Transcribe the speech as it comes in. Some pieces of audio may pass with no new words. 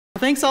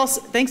Thanks all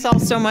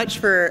so much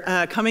for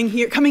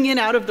coming in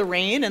out of the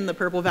rain in the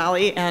Purple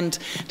Valley and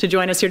to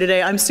join us here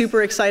today. I'm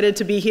super excited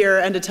to be here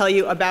and to tell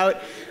you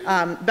about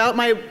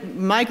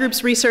my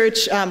group's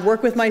research,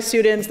 work with my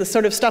students, the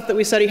sort of stuff that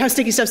we study, how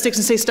sticky stuff sticks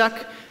and stays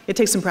stuck. It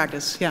takes some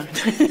practice, yeah,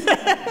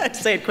 to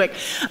say it quick.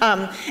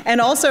 And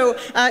also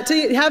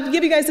to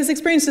give you guys this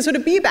experience to sort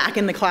of be back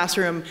in the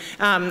classroom.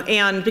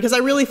 And because I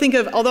really think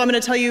although I'm going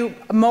to tell you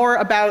more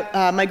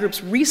about my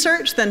group's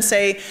research than,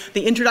 say,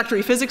 the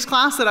introductory physics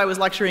class that I was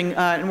lecturing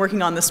and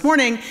working on this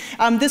morning,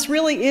 this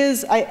really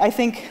is, I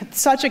think,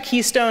 such a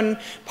keystone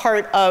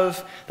part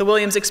of the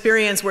Williams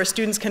experience where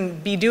students can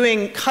be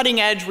doing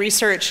cutting-edge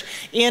research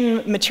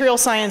in material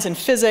science and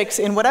physics,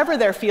 in whatever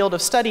their field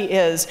of study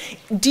is,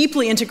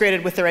 deeply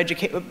integrated with their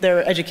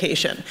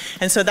education.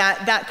 And so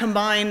that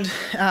combined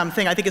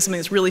thing, I think, is something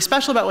that's really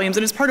special about Williams,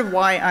 and it's part of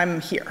why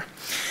I'm here.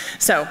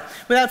 So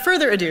without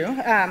further ado,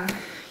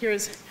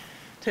 here's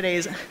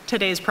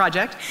today's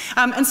project.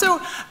 And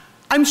so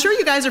I'm sure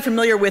you guys are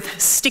familiar with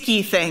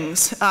sticky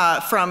things,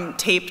 from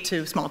tape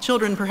to small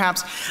children,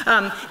 perhaps.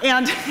 But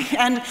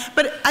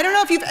I don't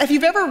know if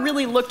you've ever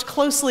really looked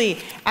closely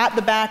at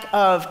the back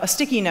of a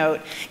sticky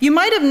note. You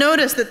might have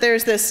noticed that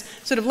there's this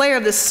sort of layer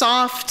of this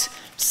soft,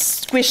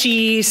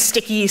 squishy,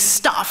 sticky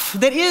stuff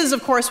that is,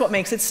 of course, what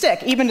makes it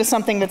stick, even to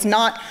something that's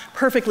not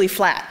perfectly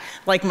flat,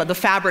 like the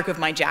fabric of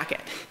my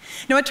jacket.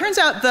 Now, it turns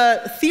out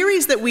the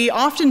theories that we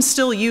often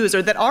still use,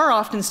 or that are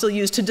often still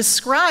used to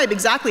describe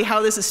exactly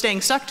how this is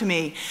staying stuck to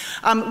me,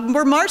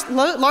 were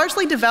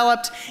largely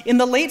developed in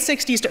the late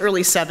 60s to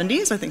early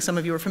 70s. I think some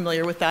of you are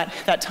familiar with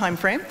that time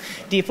frame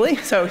deeply.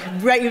 So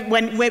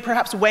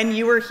perhaps when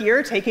you were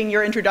here taking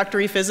your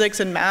introductory physics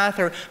and math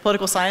or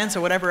political science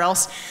or whatever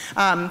else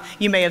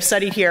you may have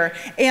studied here.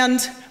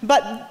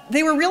 But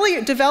they were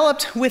really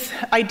developed with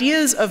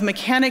ideas of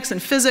mechanics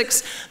and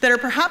physics that are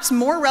perhaps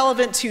more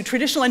relevant to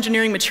traditional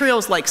engineering materials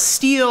like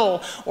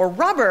steel or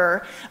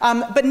rubber,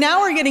 but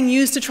now are getting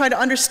used to try to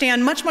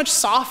understand much, much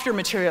softer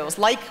materials,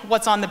 like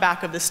what's on the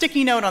back of the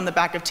sticky note, on the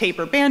back of tape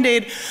or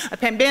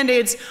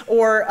Band-Aids,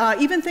 or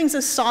even things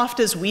as soft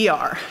as we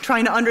are,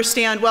 trying to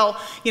understand, well,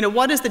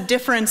 what is the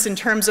difference in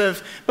terms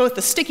of both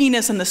the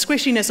stickiness and the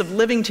squishiness of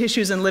living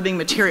tissues and living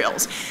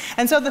materials.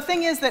 And so the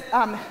thing is that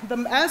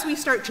as we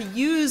start to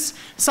use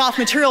soft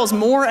materials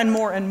more and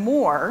more and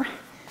more,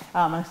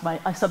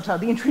 I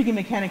subtitled The Intriguing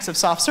Mechanics of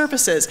Soft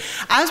Surfaces.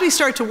 As we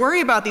start to worry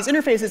about these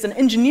interfaces and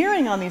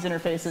engineering on these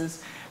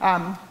interfaces,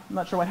 I'm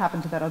not sure what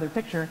happened to that other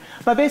picture,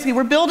 but basically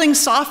we're building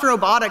soft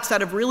robotics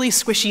out of really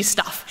squishy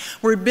stuff.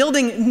 We're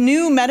building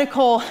new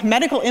medical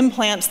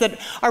implants that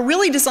are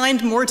really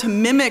designed more to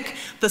mimic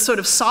the sort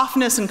of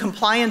softness and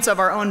compliance of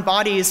our own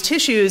body's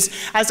tissues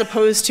as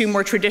opposed to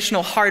more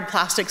traditional hard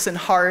plastics and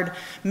hard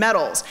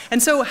metals.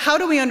 And so how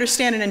do we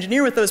understand and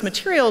engineer with those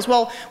materials?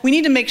 Well, we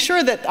need to make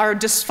sure that our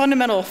just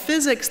fundamental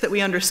physics that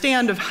we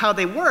understand of how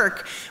they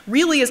work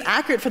really is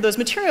accurate for those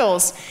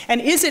materials.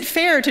 And is it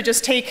fair to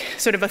just take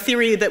sort of a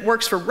theory that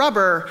works for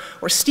rubber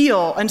or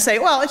steel and say,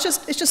 well,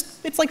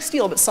 it's like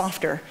steel but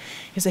softer?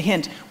 Here's a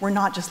hint, we're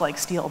not just like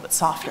steel but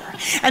softer.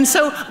 And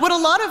so what a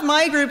lot of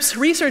my group's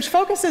research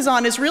focuses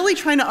on is really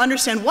trying to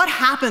understand what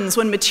happens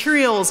when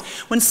materials,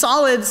 when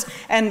solids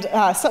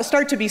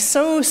start to be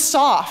so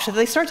soft that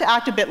they start to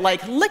act a bit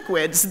like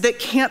liquids that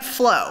can't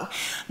flow.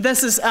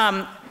 This is,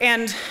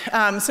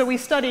 so we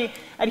study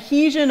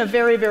adhesion of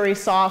very, very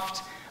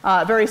soft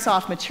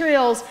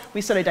materials.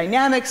 We study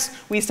dynamics.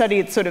 We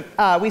study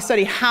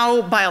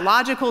how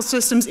biological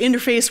systems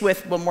interface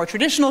with more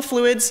traditional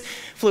fluids.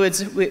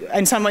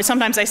 And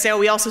sometimes I say,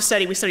 we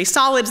study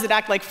solids that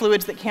act like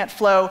fluids that can't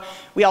flow.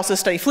 We also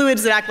study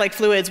fluids that act like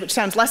fluids, which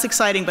sounds less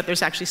exciting, but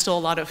there's actually still a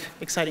lot of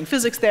exciting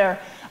physics there.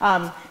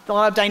 A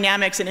lot of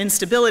dynamics and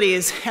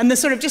instabilities. And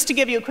this just to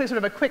give you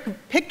a quick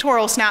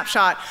pictorial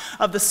snapshot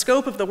of the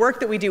scope of the work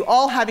that we do,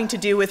 all having to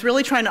do with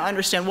really trying to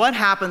understand what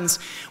happens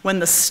when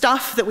the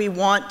stuff that we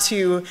want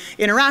to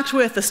interact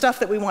with, the stuff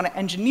that we want to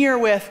engineer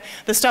with,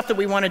 the stuff that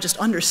we want to just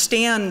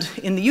understand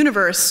in the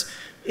universe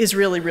is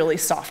really, really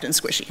soft and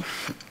squishy.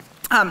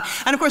 And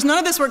of course, none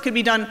of this work could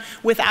be done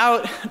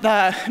without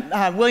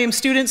the Williams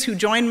students who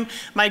join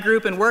my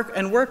group and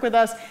work with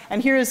us.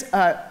 And here's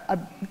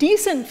a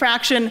decent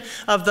fraction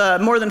of the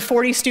more than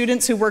 40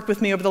 students who worked with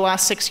me over the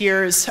last 6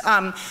 years.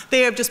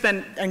 They have just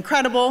been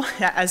incredible.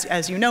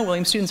 As you know,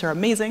 Williams students are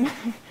amazing.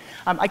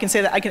 I can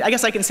say that. I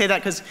guess I can say that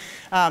because,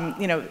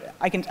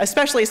 I can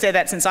especially say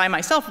that since I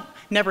myself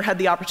never had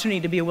the opportunity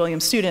to be a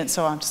Williams student.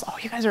 So I'm just,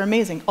 you guys are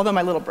amazing. Although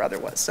my little brother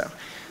was, so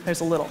there's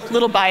a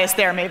little bias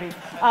there maybe.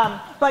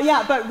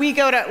 But we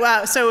go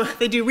to, so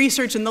they do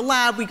research in the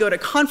lab. We go to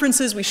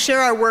conferences. We share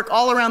our work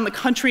all around the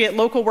country at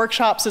local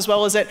workshops as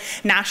well as at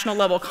national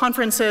level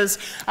conferences.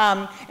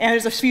 And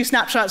there's a few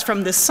snapshots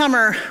from this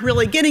summer,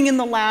 really getting in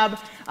the lab.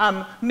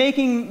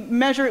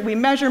 We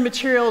measure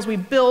materials, we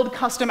build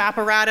custom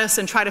apparatus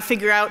and try to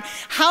figure out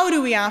how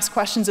do we ask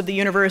questions of the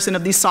universe and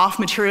of these soft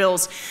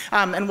materials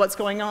and what's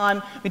going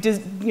on. We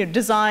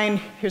design,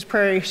 here's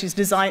Prairie, she's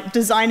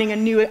designing a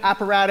new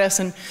apparatus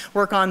and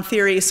work on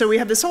theory. So we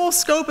have this whole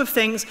scope of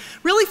things,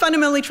 really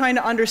fundamentally trying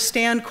to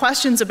understand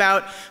questions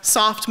about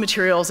soft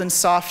materials and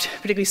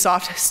particularly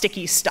soft,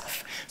 sticky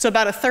stuff. So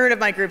about a third of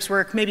my group's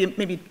work,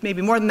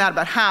 maybe more than that,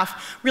 about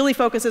half, really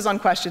focuses on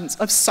questions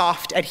of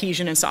soft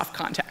adhesion and soft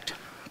contact.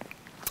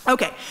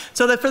 Okay,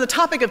 so for the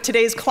topic of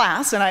today's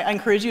class, and I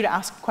encourage you to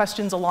ask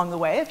questions along the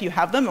way if you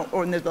have them,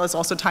 or there's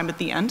also time at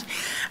the end.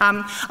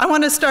 I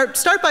want to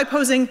start by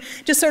posing,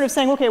 just sort of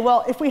saying, okay,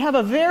 well, if we have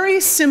a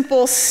very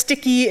simple,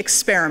 sticky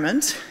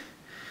experiment,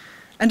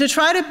 and to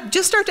try to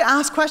just start to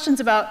ask questions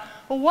about,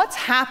 well, what's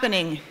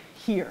happening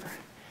here?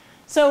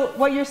 So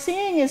what you're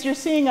seeing is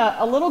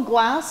a little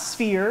glass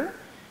sphere,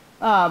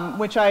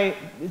 which is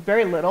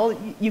very little.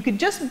 You could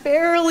just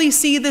barely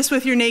see this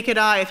with your naked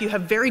eye if you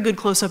have very good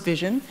close-up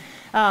vision.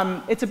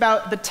 It's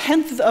about the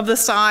 10th of the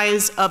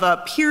size of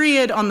a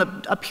period on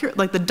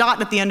like the dot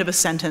at the end of a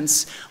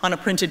sentence on a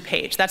printed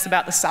page. That's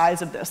about the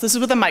size of this. This is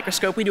with a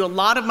microscope. We do a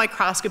lot of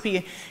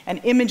microscopy and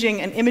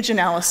imaging and image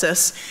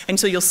analysis, and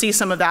so you'll see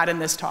some of that in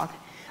this talk.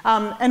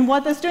 And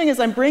what that's doing is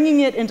I'm bringing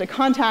it into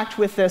contact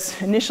with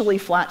this initially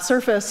flat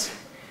surface,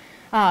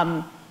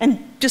 and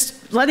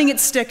just letting it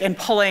stick and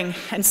pulling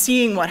and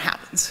seeing what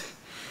happens.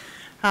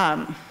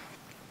 And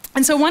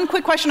so one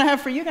quick question I have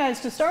for you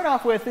guys to start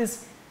off with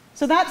is,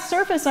 so that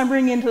surface I'm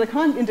bringing into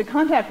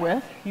contact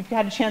with, you've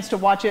had a chance to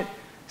watch it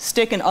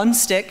stick and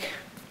unstick.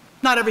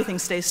 Not everything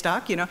stays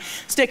stuck,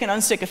 stick and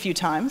unstick a few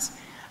times.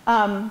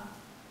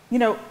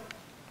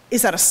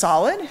 Is that a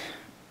solid?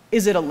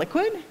 Is it a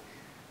liquid?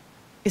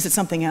 Is it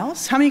something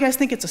else? How many of you guys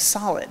think it's a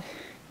solid?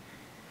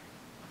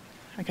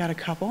 I got a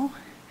couple.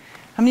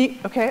 How many,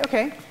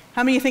 okay.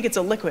 How many of you think it's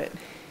a liquid?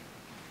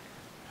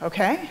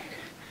 Okay.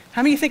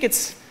 How many of you think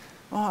it's,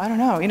 well, I don't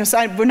know,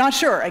 so we're not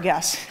sure, I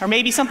guess. Or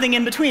maybe something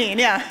in between,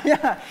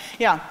 yeah.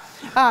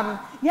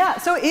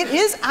 So it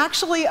is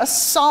actually a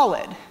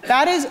solid.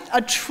 That is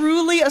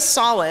truly a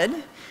solid.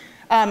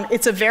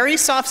 It's a very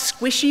soft,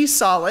 squishy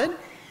solid,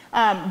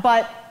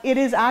 but it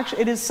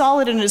is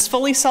solid and it is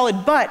fully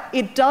solid, but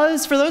it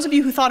does, for those of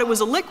you who thought it was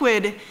a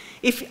liquid,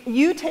 if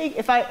you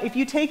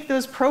take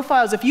those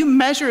profiles, if you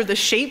measure the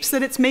shapes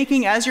that it's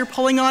making as you're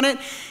pulling on it,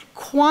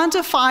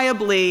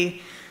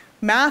 quantifiably,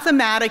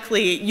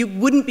 mathematically, you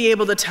wouldn't be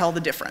able to tell the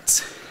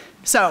difference.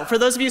 So for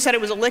those of you who said it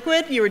was a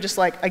liquid, you were just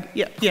like,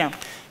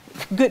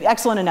 good,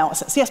 excellent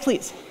analysis. Yes,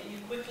 please. Can you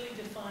quickly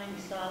define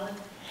solid?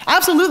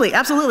 Absolutely,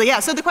 yeah.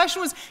 So the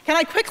question was, can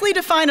I quickly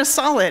define a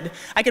solid?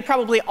 I could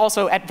probably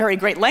also, at very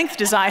great length,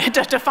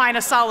 define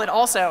a solid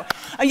also.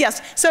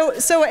 Yes, so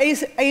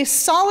a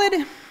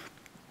solid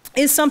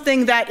is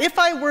something that if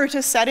I were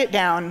to set it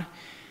down,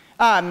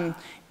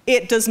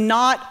 it does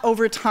not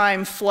over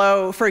time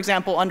flow, for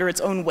example, under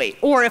its own weight.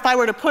 Or if I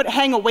were to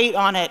hang a weight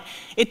on it,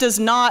 it does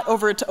not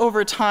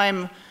over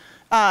time,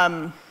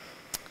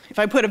 if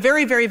I put a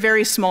very, very,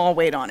 very small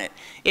weight on it,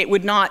 it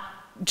would not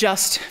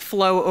just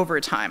flow over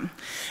time.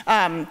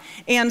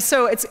 And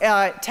so it's in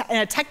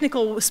a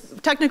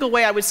technical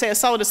way, I would say a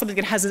solid is something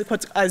that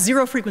puts a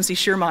zero frequency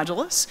shear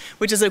modulus,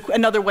 which is a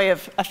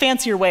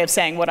fancier way of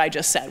saying what I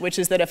just said, which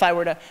is that if I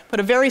were to put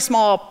a very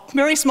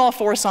small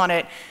force on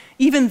it,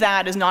 even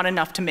that is not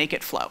enough to make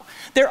it flow.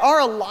 There are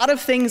a lot of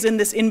things in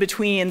this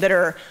in-between that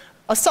are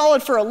a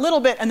solid for a little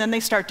bit and then they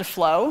start to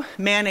flow.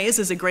 Mayonnaise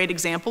is a great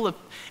example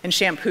and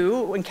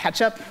shampoo and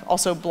ketchup,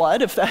 also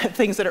blood, of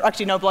things that are,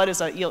 actually no, blood's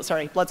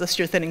a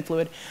shear thinning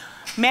fluid.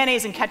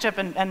 Mayonnaise and ketchup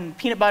and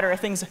peanut butter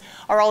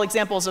are all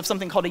examples of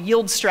something called a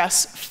yield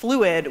stress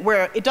fluid,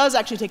 where it does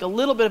actually take a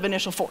little bit of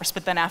initial force,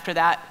 but then after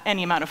that,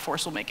 any amount of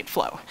force will make it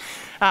flow.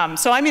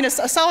 So I mean, a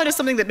solid is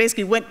something that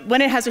basically,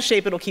 when it has a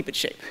shape, it'll keep its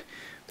shape.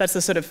 That's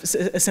the sort of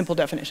a simple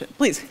definition.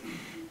 Please.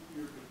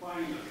 You're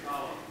defining a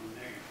solid in the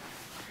negative.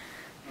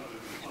 No,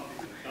 there's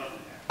something that doesn't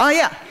have. Oh,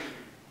 yeah.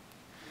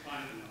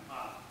 Define it in a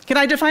positive. Can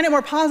I define it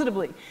more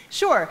positively?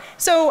 Sure.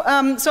 So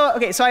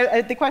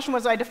the question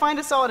was, I defined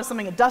a solid as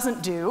something it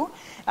doesn't do.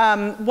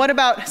 What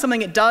about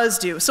something it does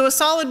do? So a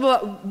solid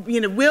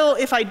will,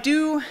 if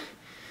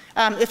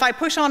I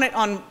push on it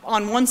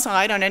on one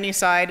side, on any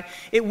side,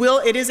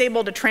 it is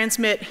able to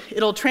transmit,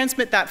 it'll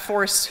transmit that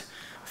force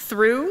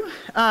through.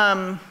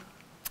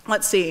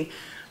 Let's see.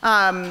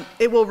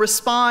 It will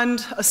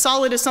respond. A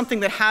solid is something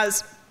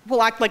that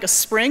will act like a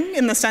spring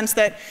in the sense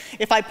that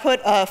if I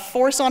put a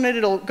force on it,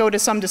 it'll go to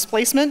some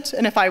displacement,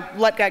 and if I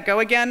let that go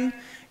again,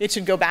 it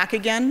should go back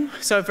again.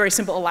 So a very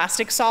simple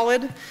elastic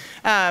solid.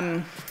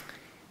 Let's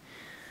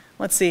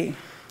see.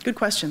 Good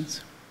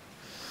questions.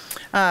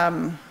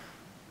 I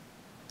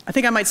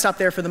think I might stop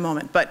there for the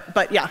moment,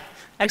 but yeah.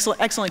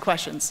 Excellent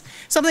questions.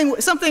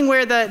 Something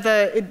where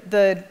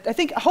I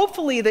think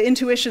hopefully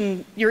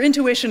your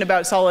intuition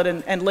about solid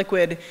and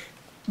liquid,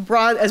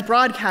 as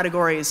broad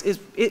categories, is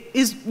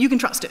you can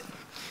trust it,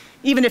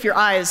 even if your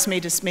eyes may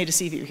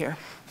deceive you here.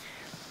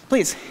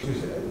 Please.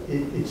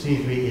 It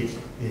seems to me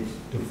it's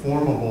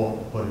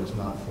deformable, but it's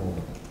not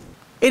flowable.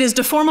 It is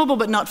deformable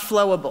but not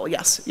flowable.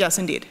 Yes, yes,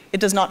 indeed. It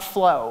does not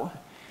flow.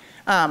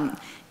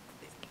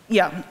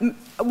 Yeah,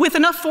 with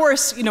enough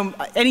force, you know,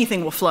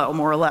 anything will flow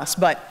more or less.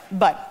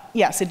 But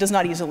yes, it does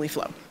not easily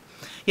flow.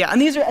 Yeah,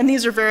 and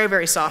these are very,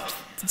 very soft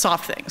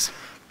things.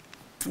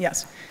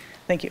 Yes,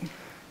 thank you.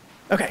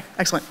 Okay,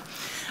 excellent.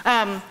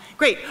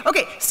 Great.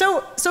 Okay,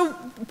 so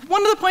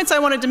one of the points I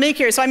wanted to make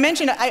here, so I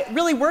mentioned I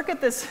really work at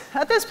this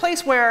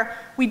place where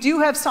we do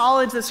have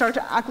solids that start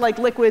to act like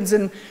liquids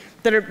and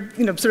that are,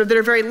 you know, sort of that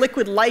are very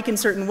liquid-like in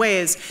certain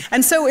ways.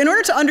 And so in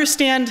order to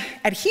understand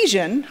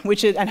adhesion,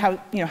 which is, and how,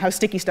 you know, how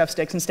sticky stuff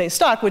sticks and stays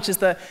stuck, which is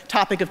the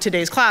topic of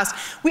today's class,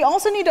 we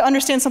also need to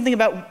understand something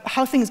about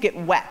how things get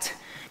wet.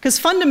 Because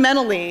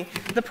fundamentally,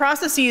 the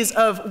processes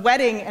of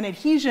wetting and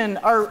adhesion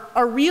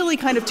are really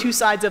kind of two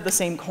sides of the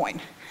same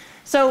coin.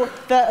 So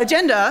the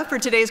agenda for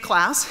today's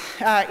class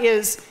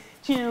is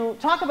to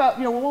talk about,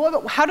 you know,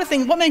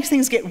 what makes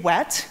things get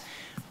wet?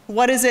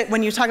 What is it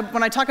when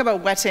I talk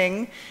about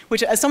wetting,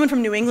 which as someone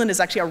from New England is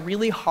actually a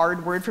really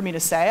hard word for me to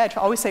say. I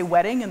always say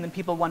wedding, and then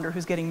people wonder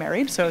who's getting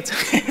married. So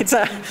it's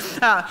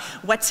a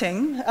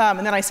wetting,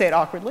 and then I say it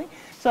awkwardly.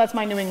 So that's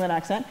my New England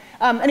accent.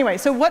 Anyway,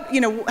 so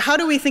how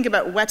do we think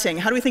about wetting?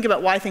 How do we think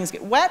about why things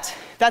get wet?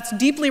 That's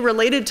deeply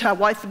related to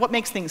what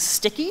makes things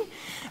sticky,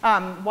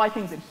 why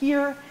things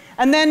adhere.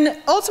 And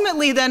then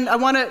ultimately, I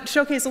want to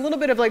showcase a little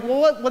bit of like,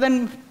 well,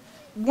 then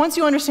once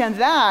you understand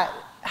that,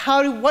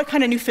 what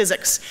kind of new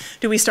physics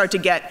do we start to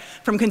get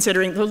from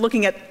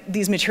looking at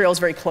these materials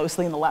very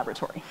closely in the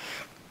laboratory?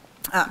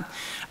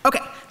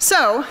 Okay,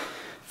 so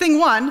thing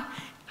one,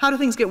 how do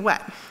things get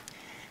wet?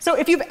 So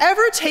if you've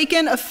ever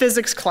taken a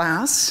physics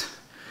class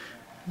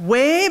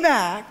way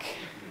back,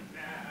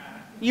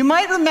 you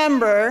might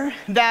remember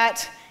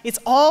that it's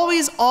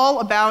always all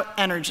about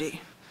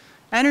energy.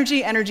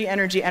 Energy, energy,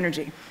 energy,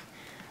 energy.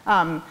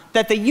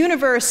 That the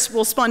universe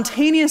will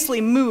spontaneously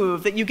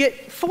move, that you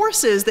get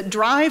forces that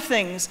drive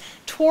things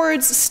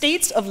towards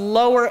states of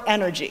lower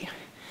energy.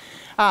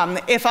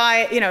 If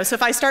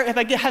I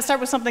start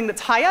with something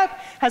that's high up,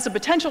 has a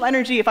potential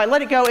energy, if I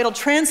let it go, it'll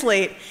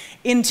translate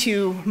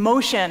into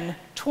motion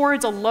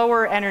towards a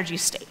lower energy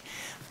state.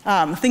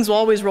 Things will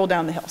always roll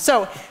down the hill.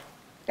 So,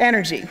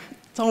 energy,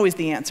 it's always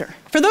the answer.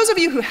 For those of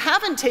you who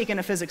haven't taken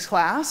a physics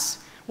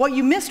class, what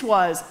you missed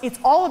was, it's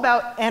all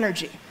about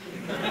energy.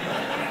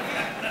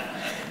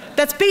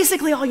 That's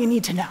basically all you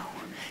need to know.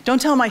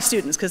 Don't tell my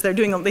students, because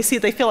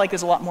they feel like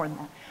there's a lot more than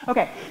that.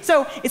 Okay,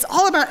 so it's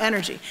all about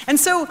energy. And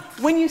so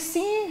when you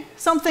see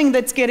something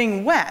that's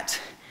getting wet,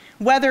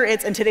 whether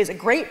it's, and today's a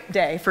great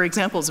day for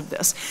examples of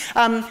this,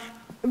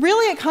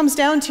 really it comes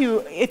down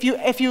to, if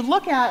you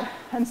look at,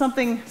 and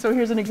something, so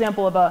here's an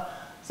example of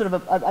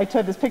I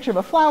took this picture of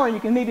a flower, and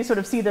you can maybe sort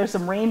of see there's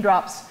some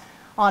raindrops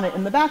on it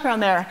in the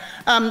background there.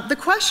 The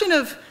question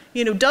of,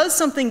 does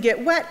something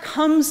get wet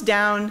comes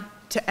down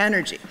to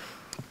energy.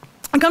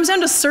 It comes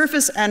down to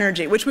surface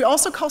energy, which we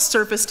also call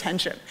surface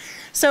tension.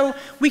 So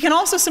we can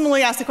also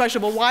similarly ask the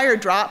question, well, why are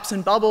drops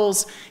and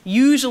bubbles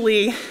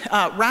usually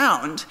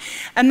round?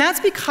 And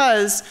that's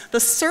because the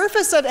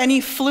surface of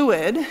any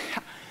fluid,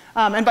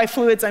 and by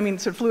fluids I mean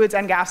sort of fluids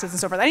and gases and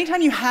so forth,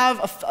 anytime you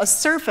have a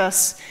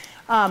surface,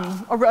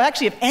 or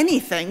actually of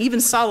anything,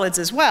 even solids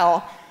as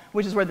well,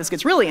 which is where this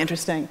gets really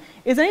interesting,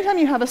 is anytime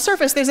you have a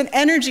surface, there's an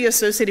energy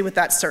associated with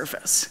that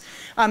surface.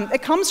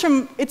 It comes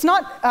from, it's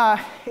a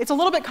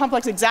little bit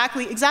complex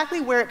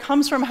exactly where it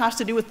comes from has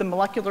to do with the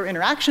molecular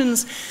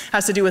interactions,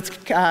 has to do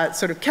with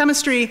sort of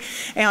chemistry,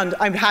 and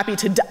I'm happy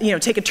to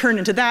take a turn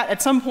into that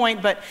at some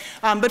point, but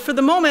for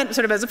the moment,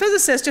 sort of as a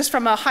physicist, just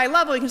from a high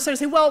level, you can sort of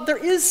say, well, there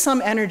is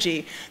some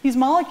energy. These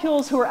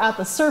molecules who are at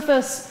the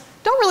surface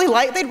don't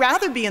really they'd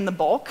rather be in the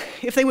bulk.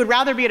 If they would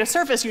rather be at a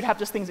surface, you'd have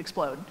just things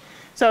explode.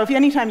 So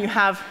anytime you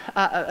have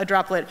a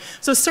droplet,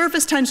 so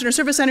surface tension or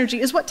surface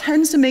energy is what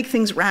tends to make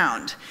things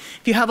round.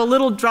 If you have a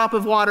little drop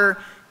of water,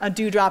 a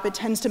dewdrop, it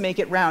tends to make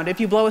it round. If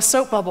you blow a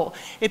soap bubble,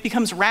 it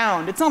becomes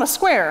round. It's not a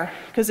square,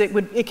 because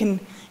it can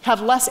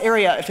have less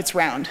area if it's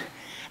round.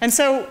 And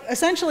so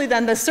essentially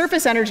then the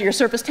surface energy or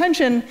surface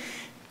tension,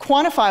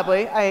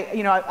 quantifiably,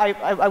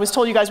 I was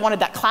told you guys wanted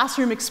that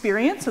classroom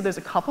experience, so there's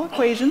a couple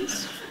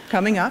equations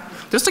coming up,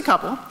 just a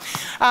couple.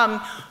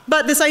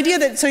 But this idea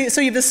that, so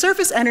you have the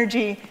surface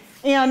energy,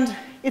 and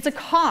it's a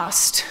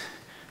cost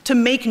to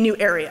make new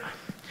area.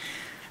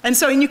 And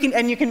so, you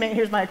can make,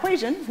 here's my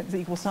equation, it's the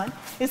equal sign,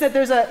 is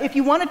that if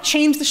you want to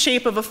change the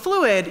shape of a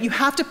fluid, you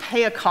have to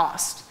pay a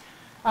cost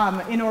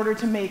in order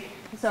to make,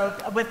 so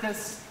with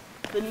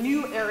the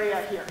new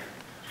area here.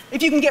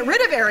 If you can get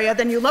rid of area,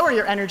 then you lower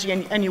your energy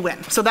and you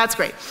win. So that's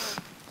great.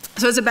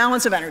 So it's a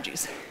balance of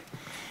energies.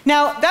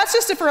 Now, that's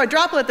just for a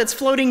droplet that's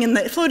floating in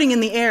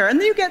the air,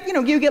 and then you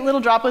get little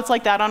droplets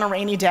like that on a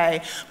rainy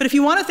day. But if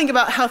you want to think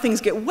about how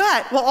things get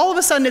wet, well, all of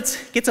a sudden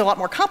it gets a lot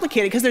more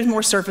complicated because there's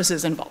more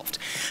surfaces involved.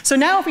 So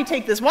now if we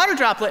take this water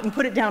droplet and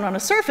put it down on a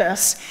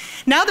surface,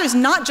 now there's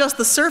not just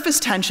the surface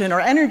tension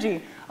or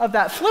energy of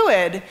that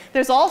fluid,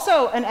 there's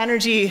also an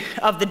energy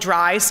of the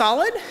dry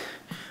solid,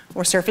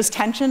 or surface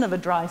tension of a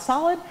dry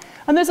solid,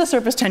 and there's a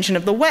surface tension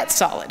of the wet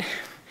solid.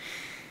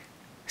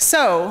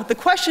 So the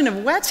question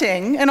of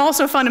wetting, and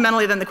also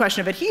fundamentally then the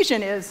question of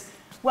adhesion is,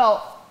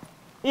 well,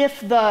 if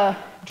the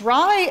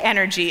dry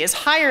energy is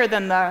higher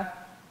than the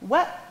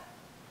wet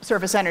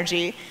surface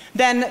energy,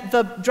 then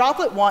the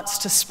droplet wants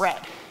to spread.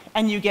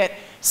 And you get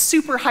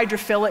super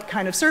hydrophilic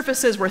kind of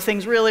surfaces where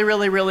things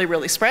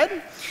really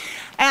spread.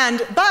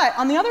 But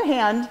on the other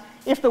hand,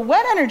 if the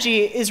wet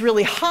energy is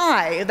really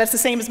high, that's the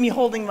same as me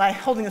holding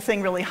the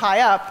thing really high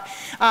up,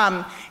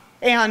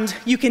 and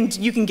you can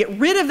get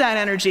rid of that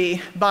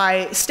energy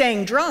by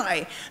staying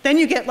dry, then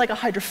you get like a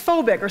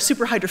hydrophobic or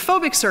super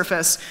hydrophobic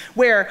surface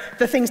where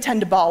the things tend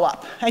to ball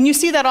up. And you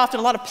see that often.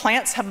 A lot of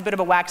plants have a bit of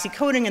a waxy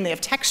coating and they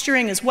have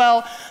texturing as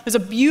well. There's a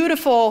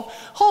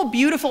whole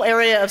beautiful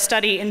area of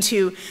study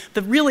into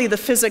the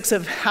physics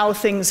of how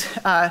things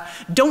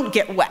don't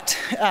get wet,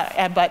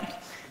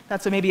 but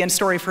that's maybe a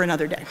story for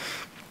another day.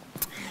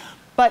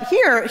 But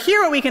here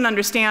what we can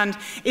understand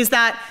is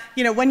that,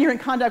 when you're in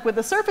contact with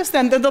the surface,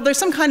 then there's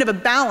some kind of a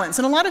balance.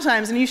 And a lot of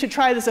times, and you should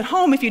try this at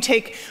home, if you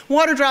take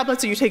water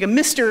droplets or you take a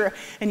mister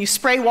and you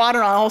spray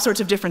water on all sorts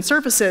of different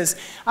surfaces,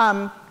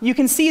 you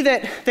can see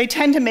that they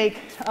tend to make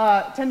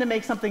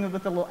something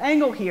with a little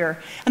angle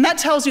here. And that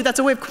tells you that's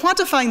a way of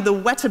quantifying the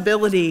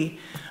wettability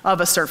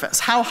of a surface.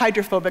 How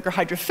hydrophobic or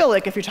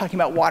hydrophilic, if you're talking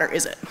about water,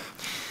 is it?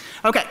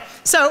 Okay,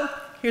 so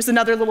here's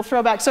another little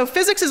throwback. So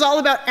physics is all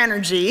about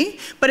energy,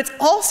 but it's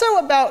also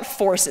about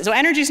forces. So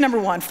energy is number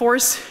one,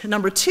 force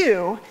number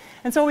two.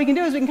 And so what we can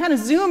do is we can kind of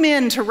zoom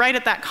in to right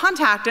at that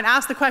contact and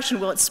ask the question,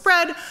 will it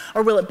spread,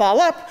 or will it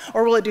ball up,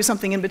 or will it do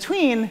something in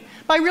between,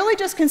 by really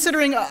just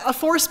considering a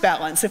force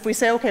balance. If we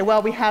say, okay,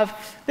 well, we have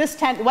this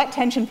wet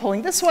tension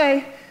pulling this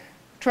way,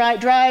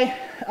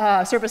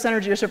 dry surface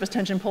energy or surface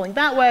tension pulling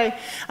that way,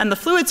 and the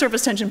fluid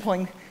surface tension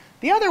pulling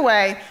the other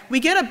way, we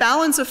get a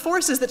balance of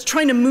forces that's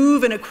trying to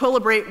move and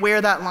equilibrate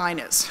where that line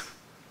is.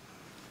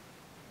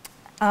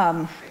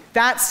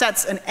 That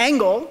sets an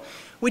angle,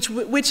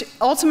 which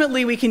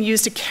ultimately we can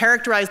use to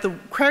characterize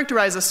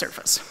a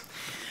surface.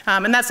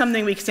 And that's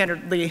something we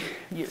standardly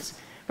use.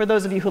 For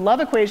those of you who love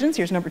equations,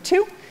 here's number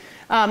two.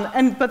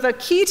 But the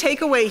key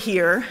takeaway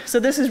here, so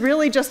this is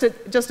really just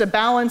a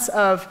balance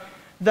of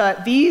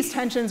these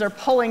tensions are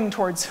pulling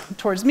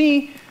towards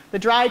me, the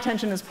dry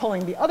tension is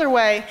pulling the other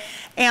way,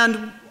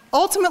 and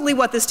ultimately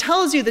what this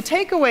tells you, the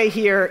takeaway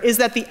here, is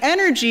that the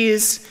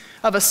energies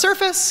of a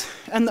surface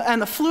and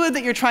the fluid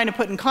that you're trying to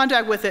put in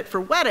contact with it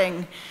for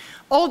wetting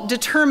all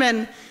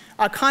determine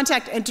a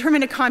contact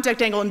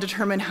angle and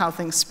determine how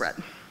things spread.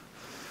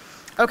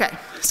 Okay,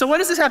 so what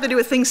does this have to do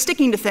with things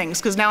sticking to things?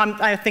 Because now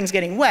I have things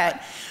getting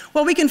wet.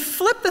 Well, we can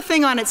flip the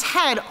thing on its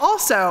head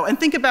also and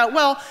think about,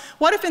 well,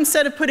 what if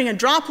instead of putting a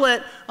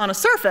droplet on a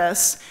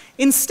surface,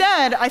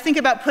 instead I think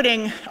about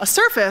putting a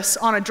surface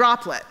on a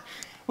droplet?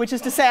 Which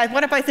is to say,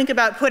 what if I think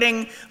about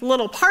putting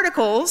little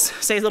particles,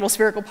 say little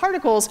spherical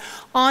particles,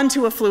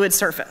 onto a fluid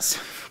surface?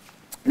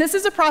 This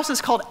is a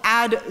process called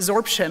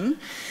adsorption,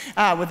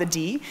 with a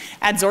D,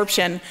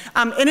 adsorption.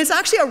 And it's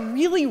actually a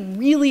really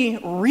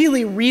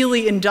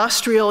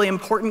industrially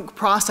important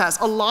process.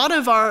 A lot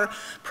of our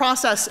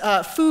process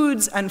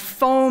foods and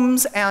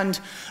foams and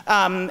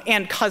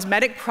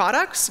cosmetic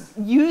products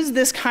use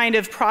this kind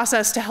of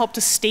process to help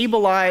to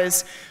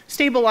stabilize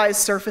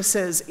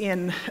surfaces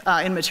in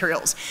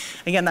materials.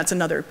 Again, that's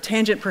another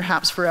tangent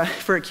perhaps for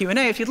a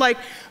Q&A if you'd like.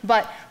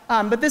 But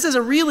this is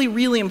a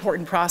really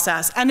important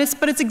process.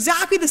 But it's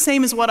exactly the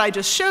same as what I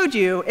just showed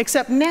you,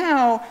 except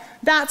now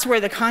that's where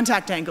the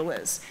contact angle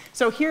is.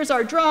 So here's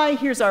our dry,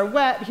 here's our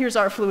wet, here's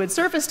our fluid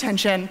surface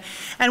tension.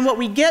 And what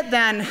we get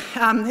then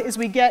is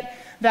we get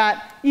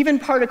that even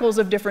particles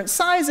of different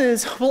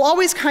sizes will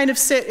always kind of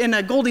sit in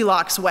a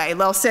Goldilocks way.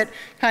 They'll sit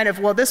kind of,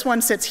 well, this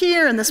one sits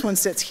here, and this one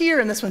sits here,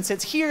 and this one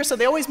sits here. So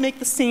they always make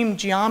the same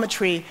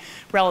geometry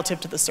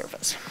relative to the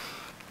surface.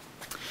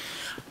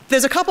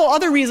 There's a couple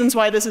other reasons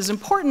why this is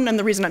important, and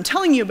the reason I'm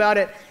telling you about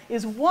it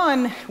is,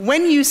 one,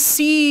 when you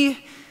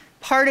see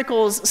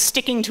particles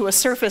sticking to a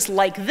surface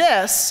like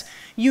this,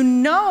 you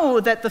know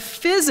that the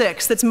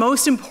physics that's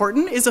most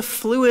important is a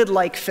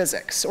fluid-like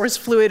physics, or is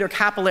fluid or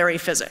capillary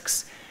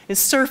physics, is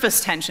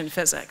surface tension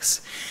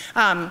physics.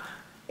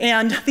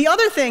 And the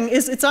other thing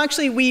is, it's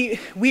actually,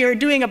 we are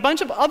doing a bunch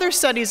of other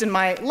studies in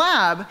my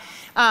lab.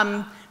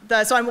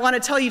 So I want to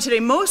tell you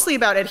today mostly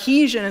about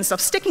adhesion and stuff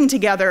sticking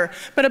together,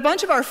 but a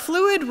bunch of our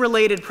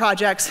fluid-related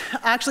projects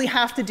actually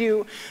have to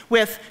do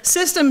with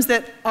systems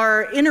that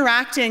are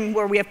interacting,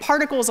 where we have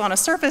particles on a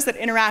surface that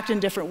interact in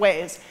different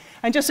ways.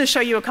 And just to show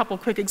you a couple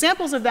quick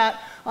examples of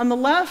that, on the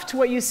left,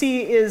 what you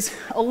see is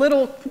a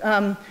little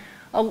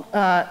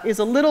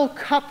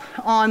cup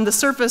on the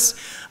surface,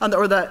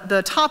 or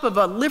the top of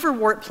a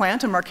liverwort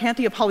plant, a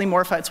Marcanthia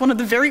polymorpha. It's one of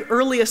the very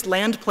earliest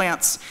land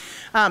plants.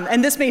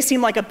 And this may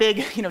seem like a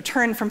big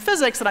turn from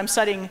physics that I'm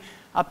studying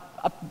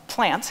a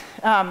plant.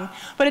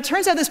 But it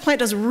turns out this plant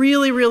does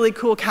really, really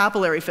cool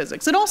capillary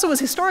physics. It also was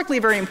historically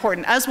very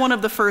important. As one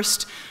of the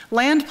first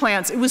land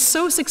plants, it was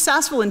so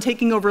successful in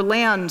taking over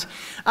land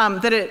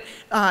that it,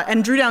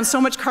 and drew down so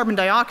much carbon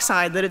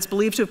dioxide that it's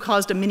believed to have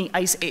caused a mini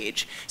ice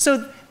age.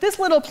 So this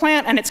little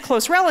plant and its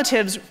close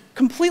relatives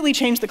completely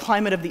changed the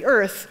climate of the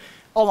Earth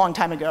a long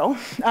time ago.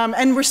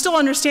 And we're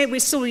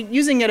still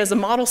using it as a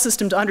model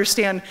system to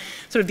understand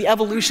sort of the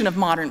evolution of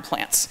modern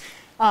plants.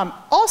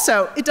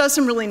 Also, it does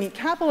some really neat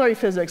capillary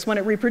physics. When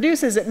it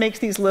reproduces, it makes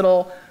these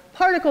little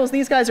particles.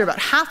 These guys are about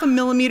 0.5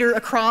 millimeter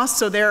across,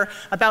 so they're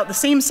about the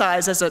same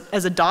size as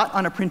a dot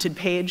on a printed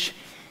page.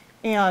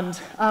 And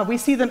we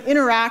see them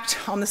interact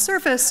on the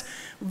surface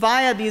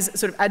via these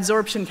sort of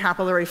adsorption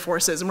capillary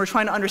forces. And we're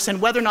trying to understand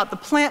whether or not the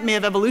plant may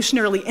have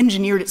evolutionarily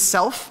engineered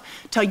itself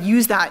to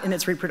use that in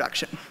its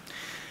reproduction.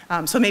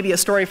 So maybe a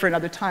story for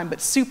another time,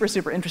 but super,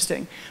 super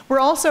interesting.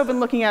 We're also been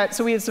looking at,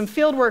 so we had some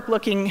field work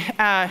looking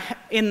at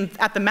the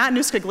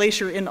Matanuska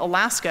Glacier in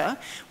Alaska,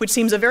 which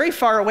seems very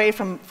far away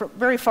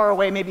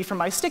maybe from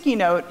my sticky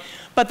note,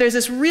 but there's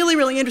this really,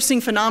 really interesting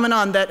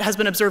phenomenon that has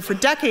been observed for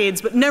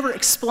decades, but never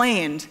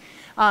explained.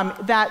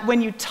 That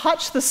when you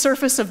touch the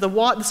surface of the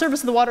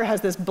water has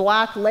this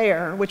black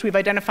layer, which we've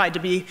identified to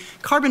be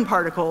carbon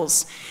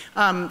particles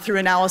through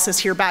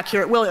analysis back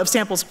here of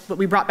samples that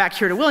we brought back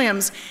here to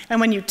Williams. And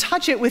when you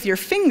touch it with your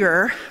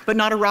finger, but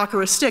not a rock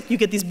or a stick, you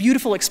get these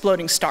beautiful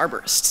exploding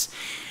starbursts.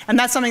 And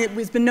that's something that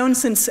has been known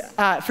since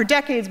for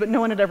decades, but no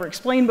one had ever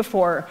explained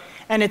before.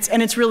 And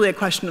it's really a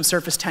question of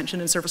surface tension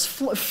and surface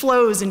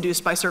flows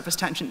induced by surface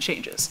tension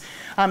changes.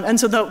 And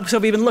so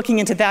we've been looking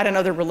into that and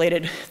other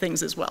related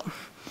things as well.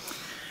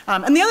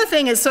 And the other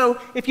thing is,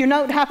 so if you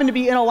happen to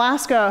be in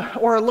Alaska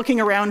or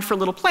looking around for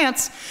little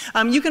plants,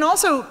 you can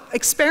also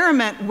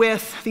experiment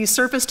with these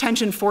surface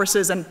tension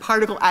forces and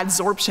particle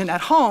adsorption at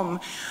home.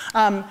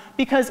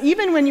 Because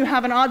even when you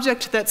have an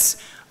object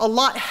that's a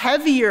lot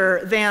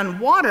heavier than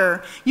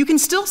water, you can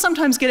still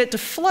sometimes get it to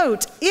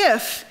float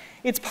if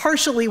it's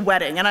partially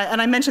wetting. And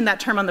I mentioned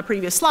that term on the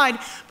previous slide.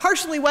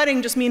 Partially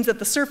wetting just means that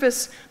the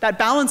surface, that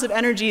balance of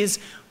energies,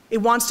 it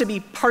wants to be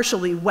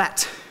partially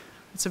wet.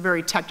 It's a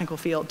very technical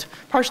field.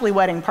 Partially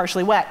wetting,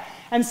 partially wet.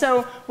 And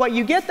so what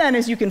you get then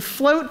is you can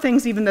float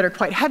things even that are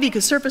quite heavy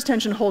because surface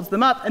tension holds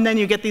them up, and then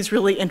you get these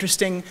really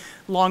interesting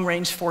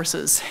long-range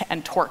forces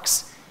and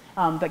torques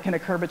that can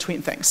occur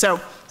between things. So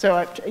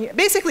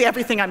basically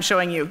everything I'm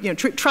showing you,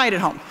 try it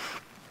at home.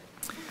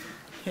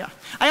 Yeah.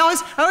 I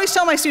always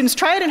tell my students,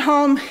 try it at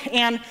home,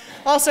 and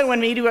also when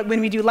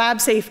we do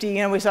lab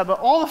safety, we talk about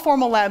all the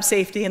formal lab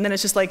safety, and then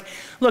it's just like,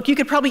 look, you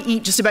could probably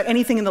eat just about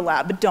anything in the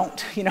lab, but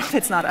don't,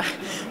 it's not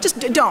just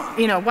don't,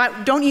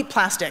 don't eat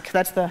plastic.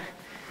 That's the,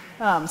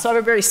 so I have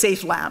a very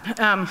safe lab.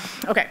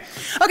 Okay,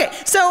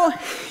 so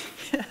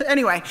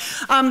anyway,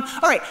 all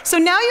right, so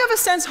now you have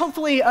a sense,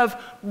 hopefully, of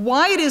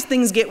why it is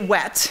things get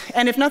wet,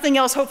 and if nothing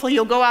else, hopefully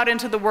you'll go out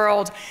into the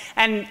world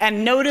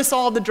and notice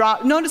all the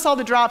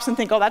drops and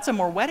think, oh, that's a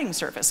more wetting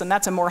surface, and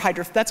that's a more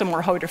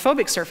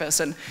hydrophobic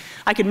surface, and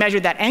I could measure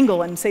that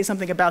angle and say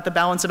something about the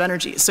balance of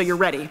energies, so you're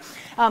ready.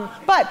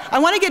 But I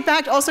want to get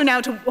back also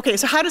now to, okay,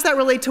 so how does that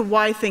relate to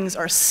why things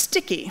are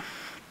sticky?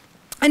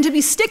 And to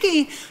be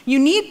sticky,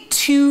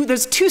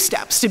 there's two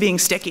steps to being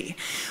sticky.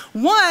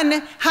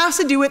 One has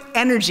to do with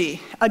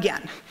energy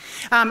again.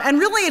 And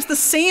really it's the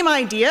same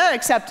idea,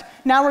 except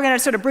now we're going to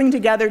sort of bring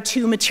together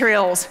two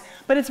materials.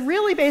 But it's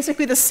really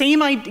basically the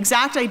same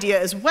exact idea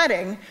as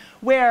wetting,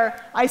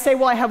 where I say,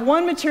 well, I have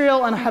one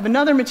material and I have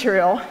another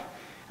material,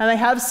 and I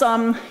have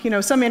some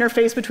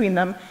interface between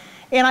them.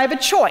 And I have a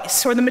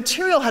choice, or the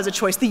material has a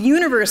choice, the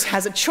universe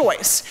has a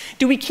choice.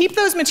 Do we keep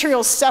those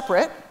materials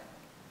separate?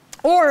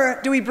 Or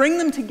do we bring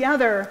them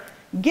together,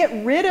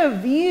 get rid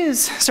of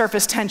these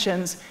surface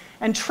tensions,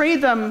 and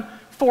trade them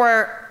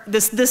for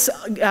this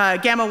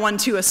gamma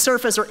 1,2, a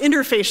surface or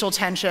interfacial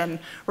tension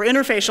or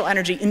interfacial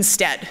energy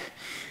instead?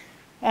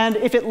 And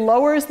if it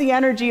lowers the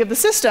energy of the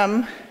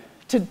system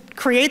to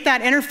create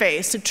that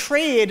interface, to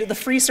trade the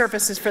free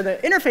surfaces for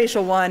the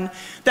interfacial one,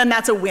 then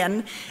that's a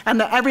win,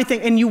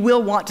 and you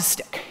will want to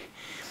stick.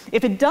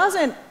 If it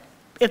doesn't,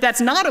 if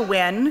that's not a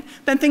win,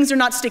 then things are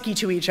not sticky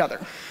to each other.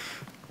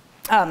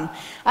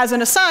 As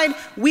an aside,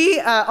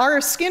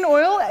 our skin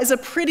oil is a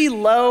pretty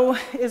low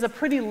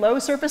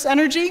surface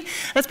energy.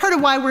 That's part of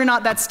why we're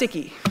not that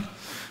sticky.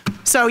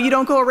 So you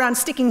don't go around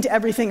sticking to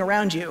everything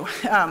around you,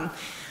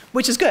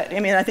 which is good. I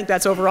mean, I think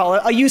that's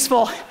overall a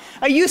useful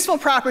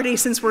property,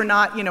 since we're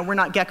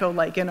not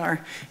gecko-like in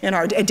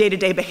our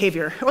day-to-day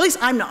behavior. Or at least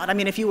I'm not. I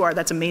mean, if you are,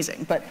 that's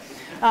amazing. But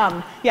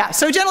yeah.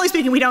 So generally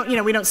speaking, we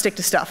don't stick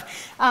to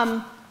stuff.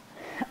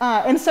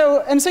 And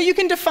so you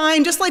can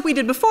define, just like we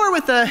did before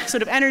with the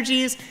sort of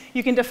energies,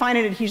 you can define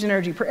an adhesion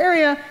energy per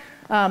area.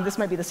 This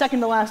might be the second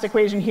to last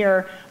equation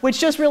here, which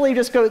just really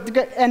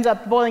ends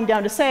up boiling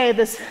down to say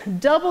this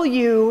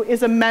W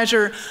is a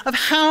measure of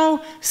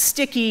how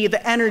sticky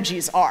the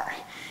energies are.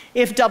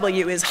 If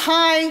W is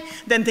high,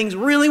 then things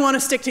really want to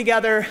stick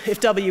together.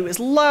 If W is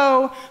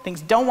low,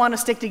 things don't want to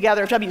stick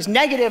together. If W is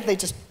negative, they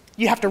just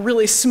you have to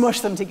really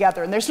smush them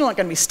together, and they're still not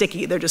going to be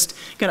sticky. They're just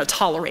going to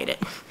tolerate it.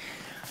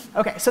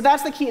 Okay, so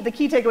that's the key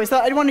takeaway. So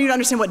I want you to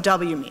understand what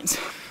W means.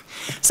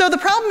 So the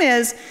problem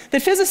is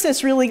that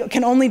physicists really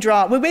can only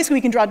draw, well, basically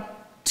we can draw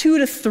 2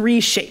 to 3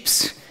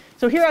 shapes.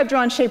 So here I've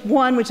drawn shape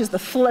 1, which is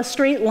the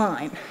straight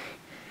line.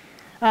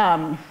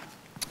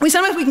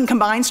 Sometimes we can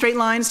combine straight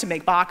lines to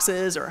make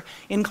boxes or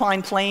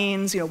inclined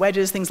planes,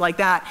 wedges, things like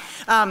that.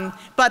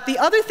 But the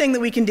other thing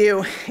that we can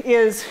do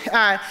is,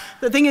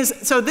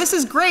 so this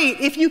is great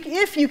if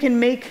you can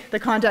make the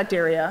contact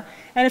area,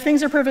 and if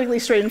things are perfectly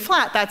straight and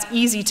flat, that's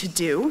easy to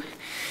do.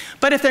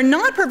 But if they're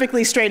not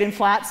perfectly straight and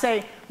flat,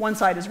 say one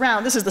side is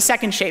round, this is the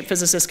second shape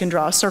physicists can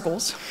draw,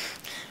 circles.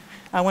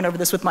 I went over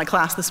this with my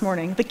class this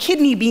morning. The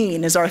kidney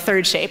bean is our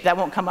third shape. That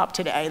won't come up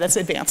today, that's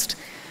advanced.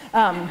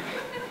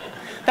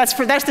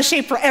 That's the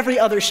shape for every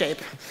other shape.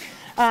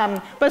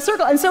 But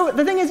circle, and so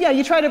the thing is,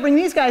 you try to bring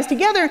these guys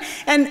together,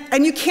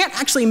 and you can't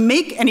actually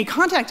make any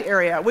contact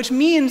area, which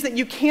means that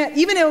you can't,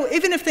 even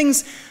if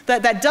things,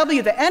 that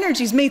W, the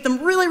energies, make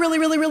them really, really,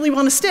 really, really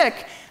want to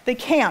stick, they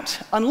can't,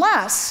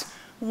 unless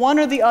one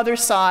or the other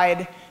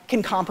side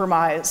can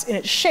compromise in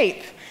its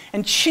shape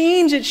and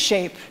change its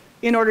shape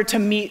in order to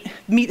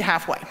meet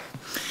halfway.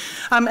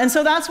 And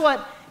so that's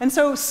what, and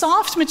so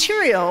soft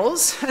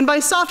materials, and by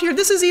soft here,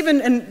 this is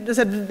even, and I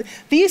said,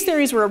 these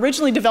theories were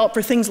originally developed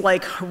for things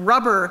like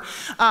rubber.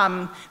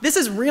 This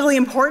is really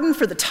important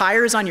for the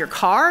tires on your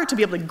car to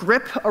be able to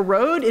grip a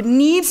road. It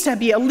needs to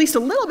be at least a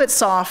little bit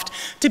soft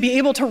to be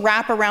able to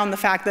wrap around the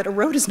fact that a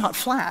road is not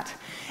flat.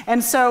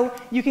 And so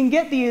you can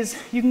get these,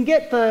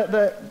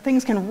 the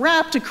things can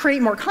wrap to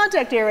create more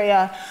contact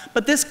area,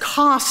 but this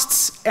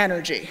costs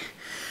energy.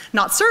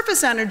 Not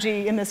surface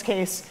energy in this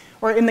case,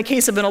 or in the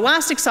case of an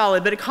elastic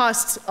solid, but it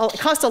costs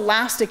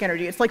elastic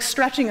energy. It's like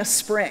stretching a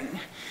spring.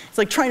 It's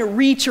like trying to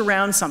reach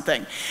around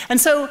something. And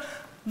so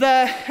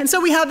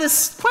we have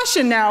this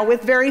question now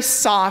with very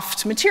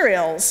soft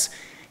materials.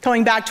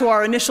 Going back to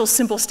our initial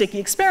simple sticky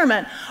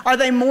experiment, are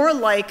they more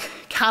like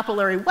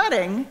capillary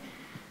wetting,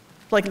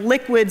 like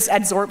liquids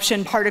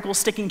adsorption, particles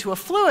sticking to a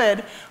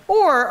fluid,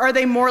 or are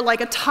they more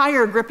like a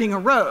tire gripping a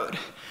road?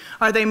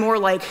 Are they more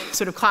like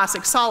sort of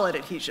classic solid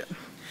adhesion?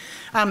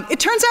 It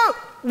turns out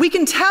we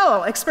can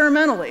tell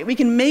experimentally. We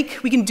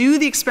can do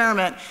the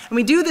experiment, and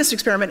we do this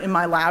experiment in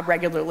my lab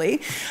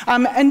regularly.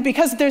 And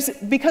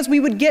because we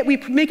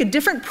make a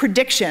different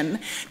prediction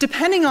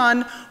depending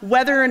on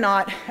whether or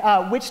not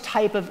which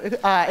type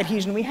of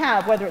adhesion we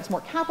have, whether it's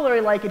more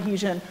capillary-like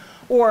adhesion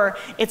or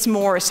it's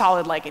more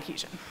solid-like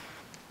adhesion.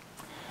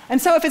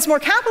 And so if it's more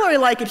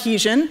capillary-like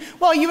adhesion,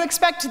 well, you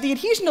expect the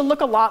adhesion to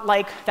look a lot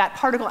like that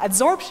particle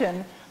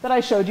adsorption that I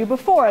showed you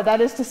before.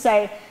 That is to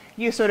say,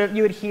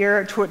 you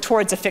adhere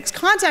towards a fixed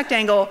contact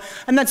angle,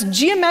 and that's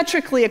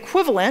geometrically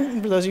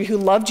equivalent. For those of you who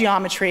love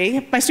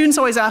geometry, my students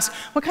always ask,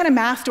 what kind of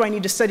math do I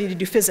need to study to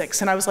do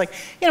physics? And I was like,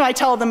 I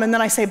tell them, and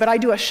then I say, but I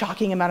do a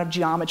shocking amount of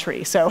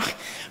geometry, so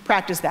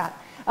practice that.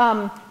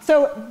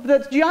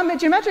 So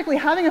geometrically,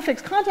 having a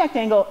fixed contact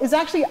angle is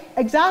actually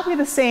exactly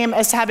the same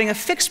as having a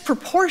fixed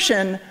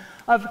proportion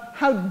of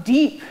how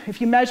deep,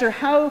 if you measure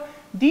how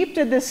deep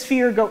did this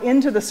sphere go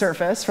into the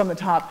surface from the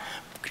top,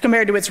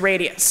 compared to its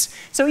radius.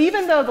 So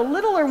even though the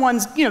littler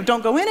ones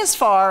don't go in as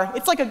far,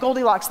 it's like a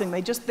Goldilocks thing.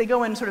 They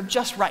go in sort of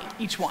just right,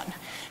 each one.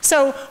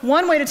 So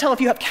one way to tell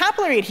if you have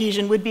capillary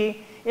adhesion would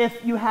be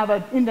if you have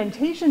an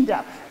indentation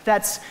depth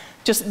that's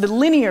just the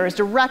linear is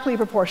directly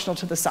proportional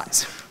to the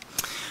size.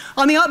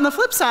 On the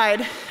flip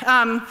side,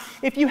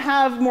 if you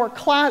have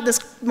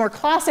this more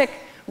classic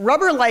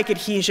rubber-like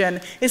adhesion,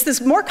 it's this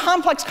more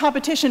complex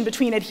competition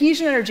between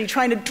adhesion energy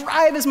trying to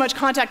drive as much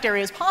contact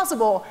area as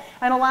possible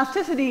and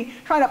elasticity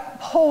trying to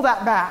pull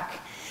that back.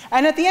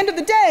 And at the end of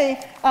the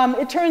day,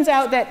 it turns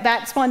out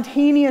that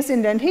spontaneous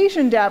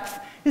indentation depth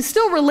is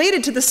still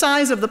related to the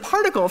size of the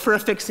particle for a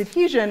fixed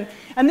adhesion,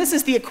 and this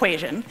is the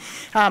equation.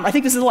 I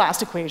think this is the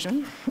last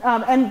equation.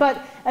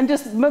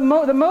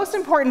 The most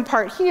important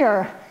part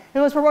here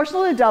is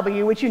proportional to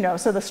W, which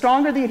so the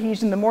stronger the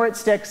adhesion, the more it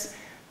sticks.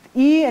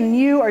 E and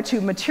U are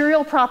two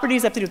material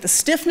properties that have to do with the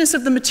stiffness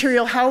of the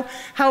material, how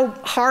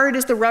hard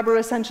is the rubber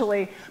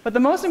essentially. But the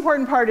most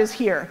important part is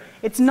here.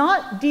 It's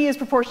not D is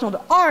proportional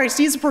to R, it's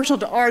D is proportional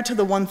to R to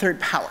the 1/3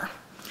 power.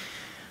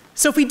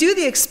 So if we do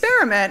the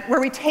experiment where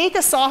we take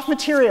a soft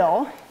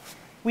material,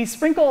 we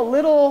sprinkle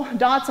little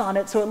dots on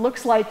it so it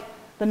looks like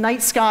the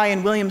night sky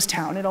in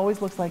Williamstown. It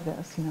always looks like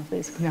this,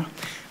 basically,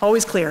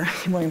 always clear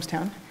in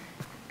Williamstown,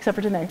 except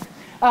for today.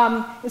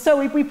 So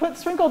we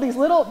sprinkle these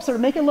little, sort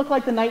of make it look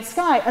like the night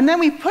sky, and then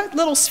we put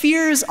little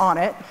spheres on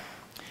it.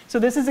 So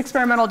this is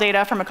experimental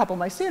data from a couple of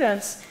my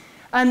students.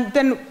 And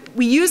then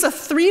we use a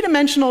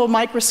three-dimensional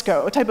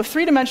microscope, a type of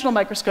three-dimensional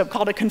microscope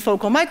called a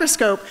confocal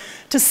microscope,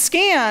 to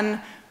scan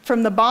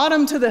from the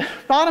bottom to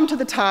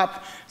the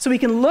top so we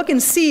can look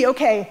and see,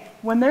 okay,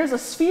 when there's a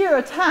sphere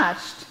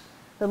attached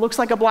that looks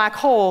like a black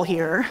hole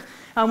here,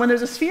 when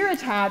there's a sphere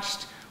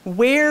attached,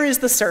 where is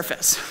the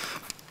surface?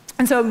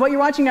 And so what you're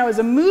watching now is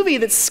a movie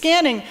that's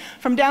scanning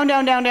from down,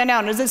 down,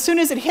 down. As soon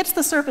as it hits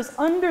the surface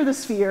under the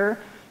sphere,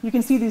 you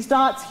can see these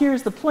dots.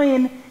 Here's the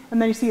plane,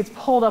 and then you see it's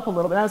pulled up a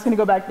little bit. Now it's going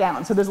to go back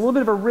down. So there's a little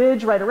bit of a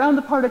ridge right around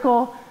the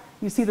particle.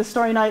 You see the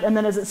starry night, and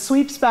then as it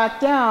sweeps back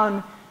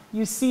down,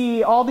 you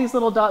see all these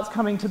little dots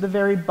coming to the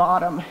very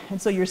bottom.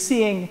 And so you're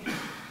seeing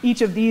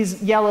each of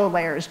these yellow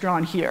layers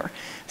drawn here,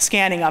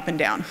 scanning up and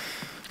down.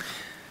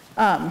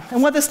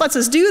 And what this lets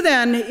us do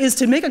then is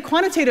to make a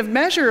quantitative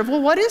measure of,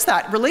 well, what is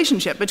that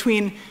relationship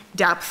between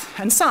depth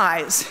and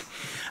size?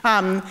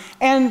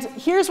 And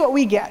here's what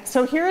we get.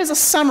 So here is a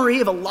summary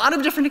of a lot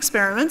of different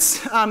experiments,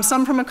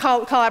 some from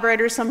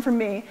collaborators, some from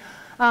me,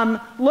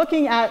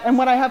 looking at, and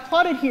what I have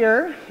plotted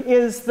here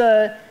is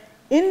the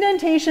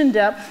indentation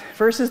depth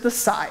versus the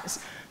size.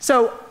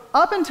 So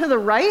up and to the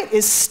right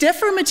is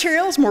stiffer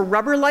materials, more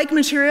rubber-like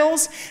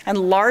materials, and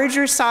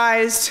larger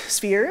sized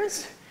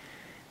spheres.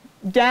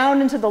 Down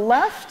and to the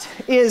left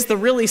is the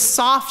really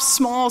soft,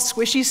 small,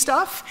 squishy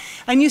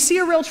stuff. And you see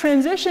a real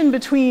transition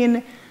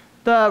between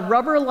the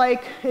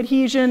rubber-like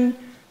adhesion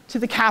to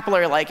the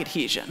capillary-like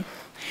adhesion.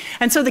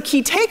 And so the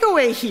key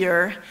takeaway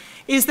here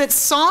is that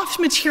soft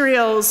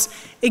materials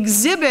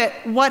exhibit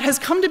what has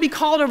come to be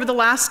called over the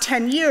last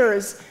 10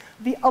 years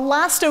the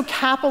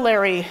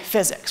elastocapillary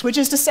physics, which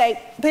is to say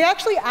they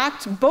actually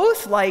act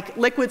both like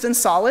liquids and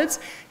solids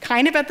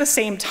kind of at the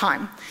same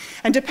time.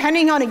 And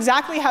depending on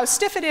exactly how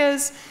stiff it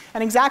is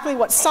and exactly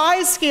what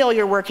size scale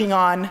you're working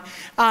on,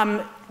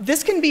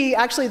 this can be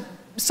actually,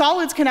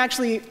 solids can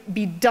actually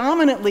be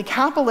dominantly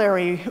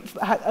capillary,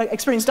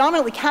 experience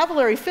dominantly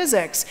capillary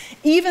physics,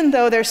 even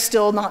though they're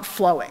still not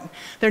flowing.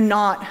 They're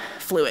not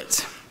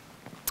fluids.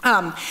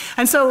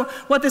 And so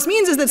what this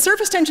means is that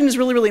surface tension is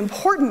really, really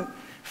important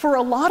for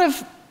a lot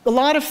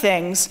of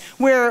things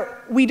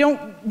where we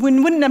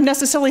wouldn't have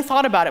necessarily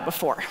thought about it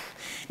before.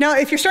 Now,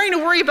 if you're starting to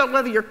worry about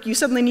whether you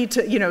suddenly need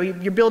to,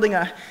 you're building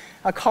a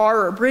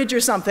car or a bridge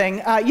or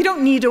something, you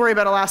don't need to worry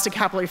about elastic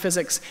capillary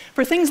physics.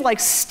 For things like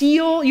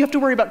steel, you have to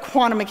worry about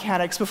quantum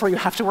mechanics before you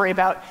have to worry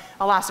about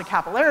elastic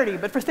capillarity.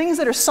 But for things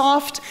that are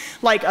soft,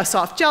 like a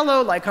soft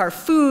jello, like our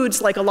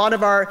foods, like a lot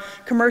of our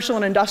commercial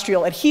and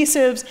industrial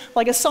adhesives,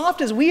 like as soft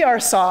as we are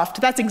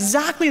soft, that's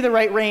exactly the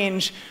right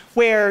range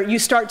where you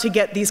start to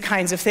get these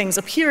kinds of things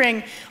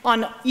appearing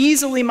on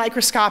easily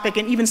microscopic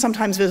and even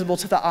sometimes visible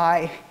to the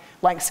eye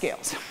length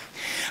scales.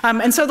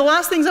 And so the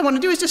last things I want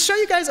to do is just show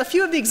you guys a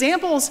few of the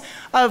examples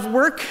of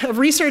work, of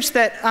research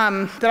that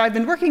I've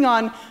been working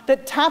on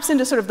that taps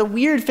into sort of the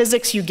weird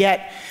physics you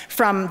get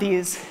from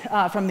these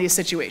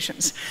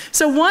situations.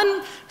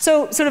 So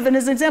sort of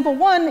as example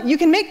one, you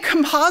can make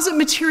composite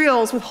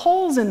materials with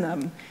holes in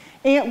them,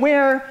 and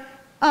where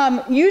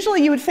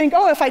usually you would think,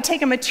 oh, if I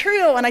take a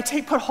material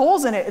and put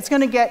holes in it, it's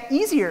going to get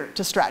easier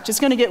to stretch. It's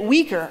going to get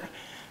weaker.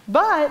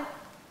 But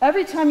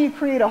every time you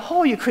create a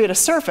hole, you create a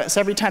surface.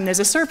 Every time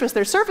there's a surface,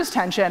 there's surface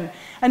tension.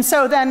 And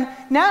so then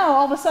now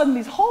all of a sudden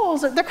these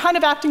holes, they're kind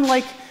of acting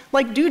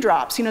like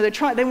dewdrops.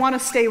 They want to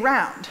stay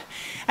round.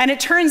 And it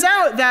turns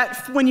out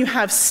that when you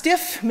have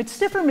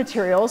stiffer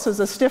materials, so it's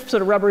a stiff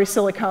sort of rubbery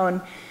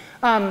silicone,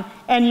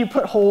 and you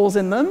put holes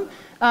in them,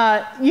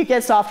 you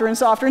get softer and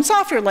softer and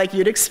softer like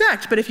you'd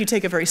expect. But if you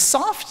take a very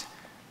soft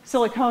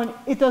silicone,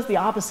 it does the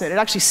opposite. It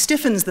actually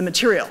stiffens the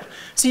material.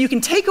 So you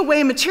can take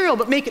away material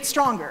but make it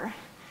stronger.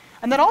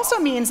 And that also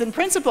means, in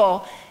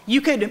principle,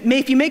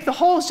 if you make the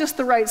holes just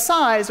the right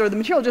size or the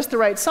material just the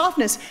right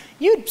softness,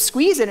 you'd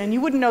squeeze it and you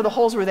wouldn't know the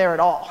holes were there at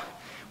all,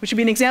 which would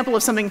be an example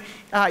of something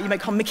you might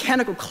call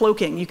mechanical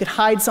cloaking. You could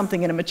hide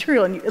something in a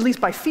material, and at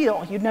least by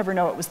feel, you'd never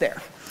know it was there.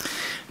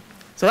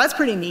 So that's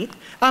pretty neat.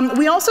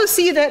 We also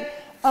see that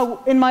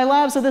in my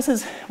lab, so this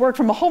is work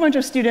from a whole bunch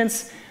of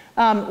students,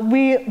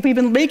 we've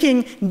been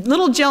making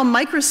little gel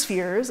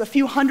microspheres, a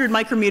few hundred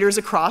micrometers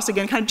across,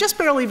 again, kind of just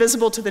barely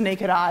visible to the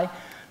naked eye,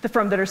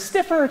 that are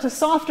stiffer to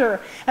softer.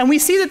 And we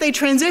see that they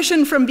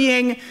transition from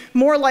being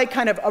more like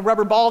kind of a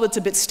rubber ball that's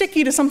a bit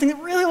sticky to something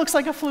that really looks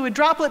like a fluid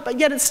droplet, but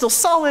yet it's still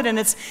solid, and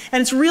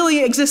it's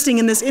really existing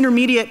in this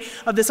intermediate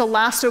of this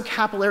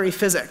elastocapillary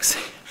physics.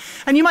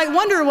 And you might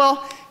wonder, well,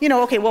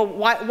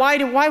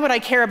 why would I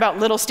care about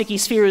little sticky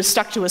spheres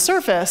stuck to a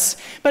surface?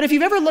 But if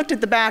you've ever looked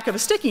at the back of a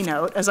sticky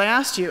note, as I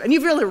asked you, and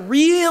you've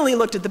really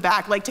looked at the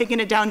back, like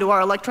taking it down to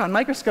our electron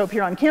microscope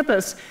here on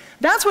campus,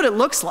 that's what it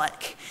looks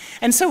like.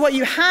 And so what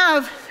you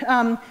have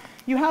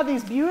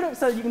these beautiful,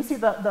 so you can see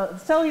the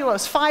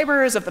cellulose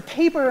fibers of the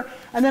paper,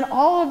 and then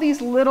all of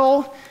these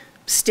little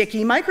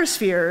sticky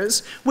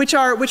microspheres, which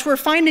we're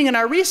finding in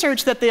our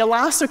research that the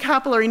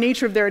elastocapillary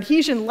nature of their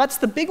adhesion lets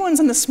the big ones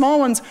and the small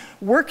ones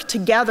work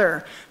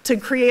together to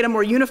create a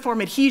more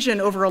uniform adhesion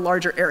over a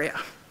larger area,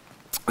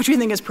 which we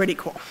think is pretty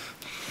cool.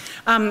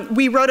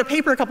 We wrote a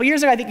paper a couple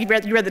years ago, I think you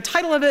read the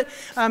title of it,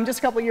 just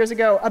a couple years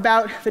ago,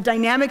 about the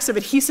dynamics of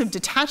adhesive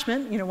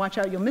detachment. Watch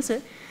out, you'll miss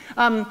it.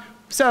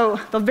 So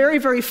the very,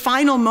 very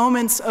final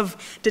moments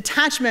of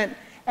detachment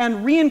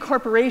and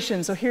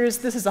reincorporation. So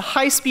this is a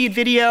high-speed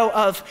video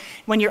of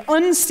when you're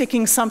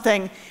unsticking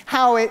something,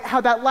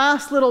 how that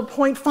last little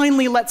point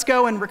finally lets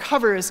go and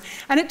recovers.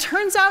 And it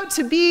turns out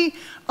to be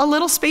a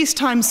little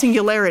space-time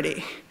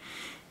singularity.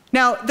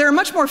 Now, there are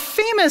much more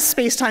famous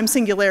space-time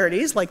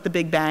singularities, like the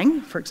Big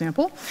Bang, for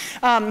example.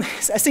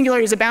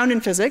 Singularities abound in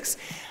physics.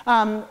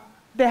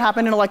 They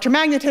happen in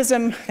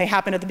electromagnetism. They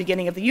happen at the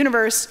beginning of the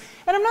universe.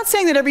 And I'm not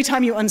saying that every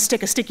time you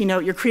unstick a sticky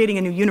note, you're creating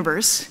a new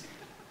universe.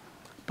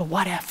 But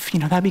what if? You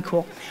know, that'd be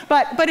cool.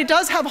 But it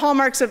does have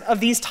hallmarks of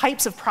these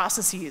types of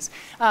processes,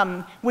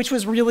 which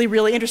was really,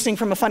 really interesting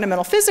from a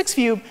fundamental physics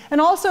view,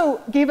 and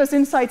also gave us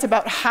insights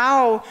about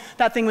how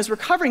that thing was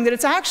recovering, that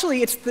it's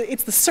actually,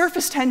 it's the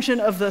surface tension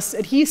of this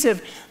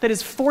adhesive that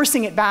is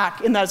forcing it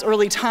back in those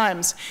early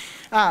times.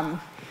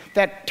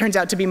 That turns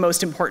out to be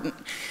most important.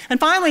 And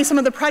finally, some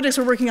of the projects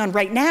we're working on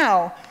right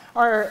now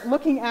are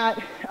looking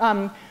at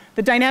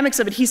the dynamics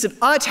of adhesive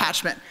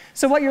attachment.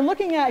 So what you're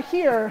looking at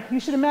here, you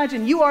should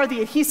imagine you are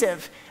the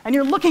adhesive, and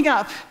you're looking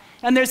up,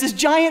 and there's this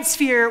giant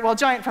sphere, well,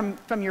 giant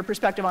from your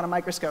perspective on a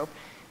microscope.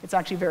 It's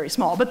actually very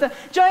small, but the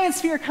giant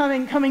sphere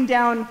coming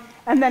down,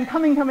 and then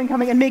coming,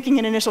 and making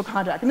an initial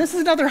contact. And this is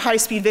another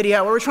high-speed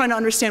video where we're trying to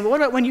understand, well, what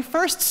about when you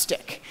first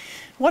stick?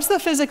 What's the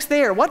physics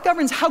there? What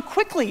governs how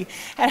quickly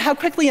and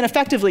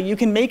effectively you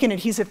can make an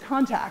adhesive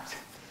contact?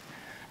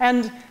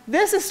 And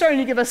this is starting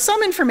to give us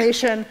some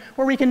information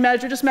where we can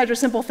just measure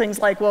simple things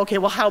like, well, okay,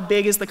 well, how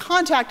big is the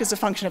contact as a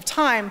function of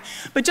time?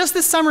 But just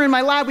this summer in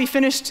my lab, we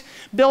finished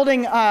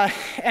building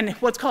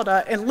what's called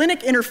a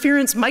Linux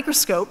interference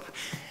microscope.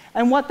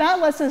 And what that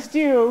lets us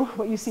do,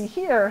 what you see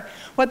here,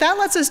 what that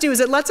lets us do is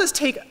it lets us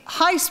take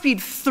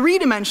high-speed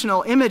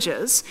three-dimensional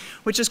images,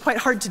 which is quite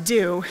hard to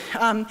do.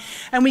 And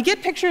we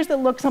get pictures that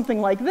look something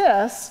like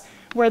this,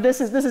 where this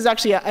is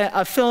actually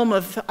a film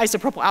of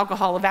isopropyl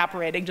alcohol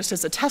evaporating just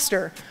as a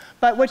tester.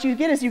 But what you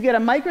get is you get a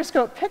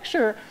microscope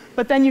picture,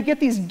 but then you get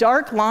these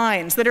dark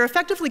lines that are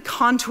effectively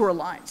contour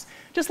lines.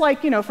 Just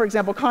like, you know, for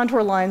example,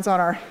 contour lines on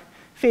our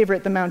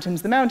favorite, the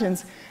mountains. But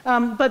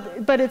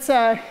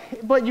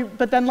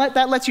then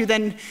that lets you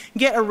then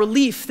get a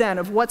relief then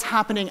of what's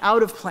happening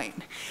out of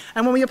plane.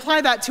 And when we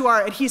apply that to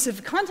our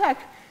adhesive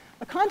contact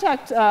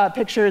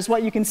pictures,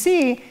 what you can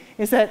see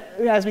is that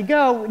as we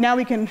go, now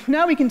we can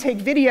take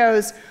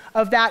videos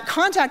of that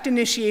contact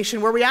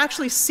initiation where we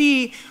actually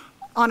see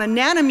on a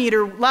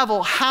nanometer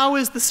level how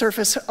is the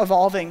surface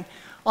evolving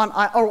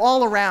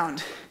all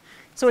around.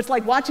 So it's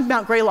like watching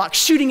Mount Greylock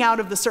shooting out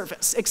of the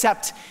surface,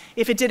 except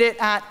if it did it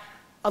at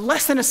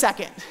less than a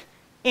second,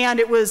 and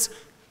it was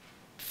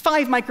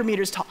 5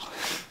 micrometers tall.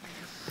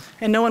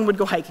 And no one would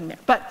go hiking there.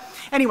 But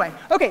anyway,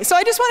 okay, so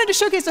I just wanted to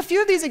showcase a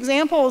few of these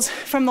examples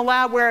from the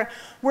lab where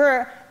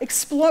we're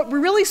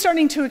really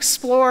starting to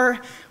explore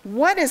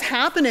what is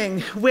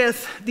happening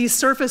with these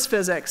surface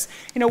physics.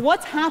 You know,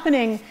 what's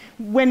happening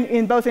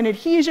both in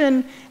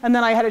adhesion, and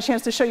then I had a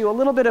chance to show you a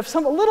little bit of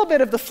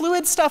the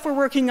fluid stuff we're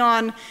working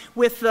on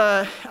with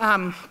the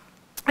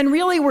and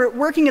really, we're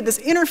working at this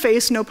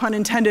interface, no pun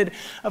intended,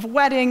 of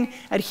wetting,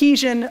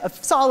 adhesion, of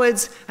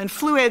solids and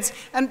fluids,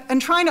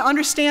 and trying to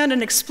understand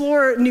and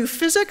explore new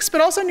physics, but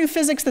also new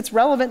physics that's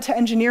relevant to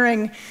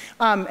engineering,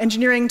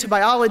 to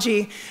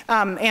biology,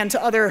 and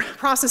to other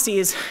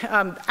processes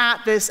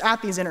at these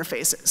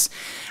interfaces.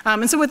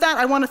 And so with that,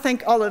 I want to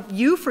thank all of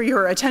you for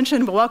your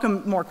attention, but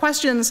welcome more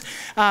questions.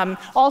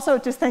 Also,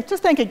 just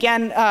thank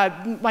again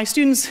my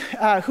students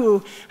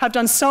who have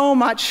done so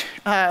much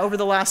over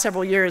the last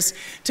several years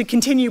to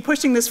continue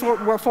pushing this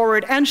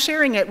forward and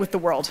sharing it with the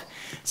world.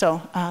 So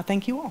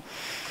thank you all.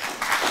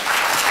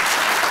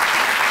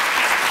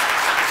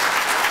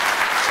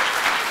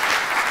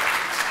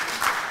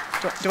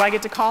 Do I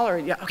get to call or,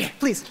 yeah, okay,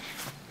 please.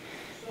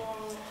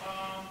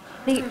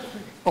 Hey,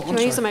 can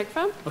I use the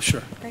microphone? Oh,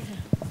 sure.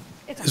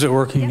 Is it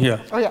working?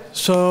 Yeah. Oh, yeah.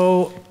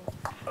 So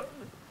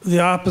the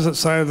opposite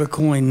side of the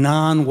coin,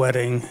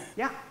 non-wetting.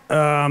 Yeah.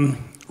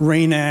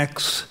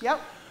 Rain-X.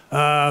 Yep.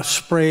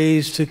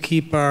 Sprays to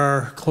keep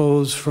our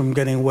clothes from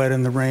getting wet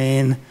in the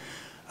rain,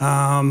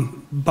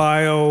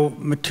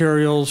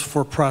 biomaterials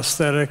for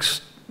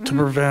prosthetics to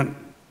prevent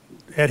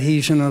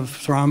adhesion of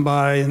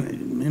thrombi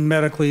and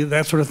medically,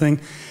 that sort of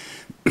thing.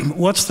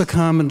 What's the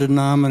common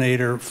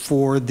denominator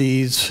for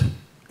these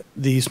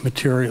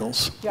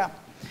materials? Yeah.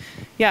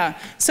 Yeah,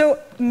 so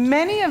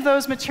many of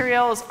those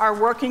materials are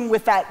working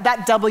with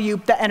that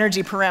W, the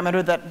energy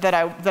parameter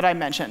that I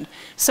mentioned.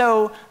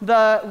 So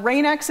the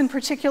Rain-X in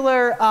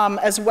particular,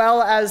 as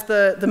well as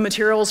the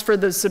materials for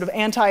the sort of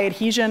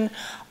anti-adhesion,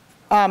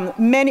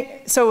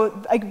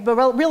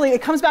 really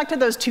it comes back to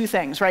those two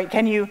things, right?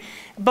 Can you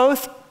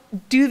both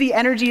do the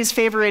energies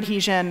favor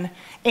adhesion,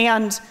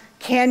 and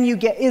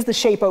is the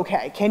shape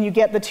okay? Can you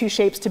get the two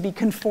shapes to be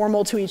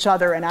conformal to each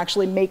other and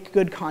actually make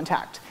good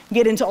contact?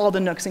 Get into all the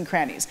nooks and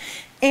crannies.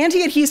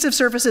 Anti-adhesive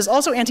surfaces,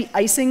 also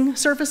anti-icing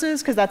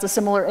surfaces, because that's a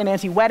similar, and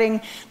anti-wetting,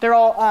 they're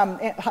all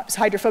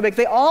hydrophobic.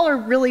 They all are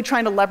really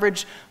trying to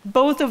leverage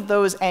both of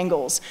those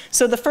angles.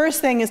 So the first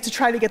thing is to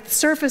try to get the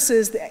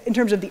surfaces, in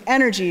terms of the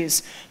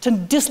energies, to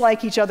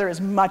dislike each other as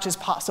much as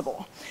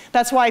possible.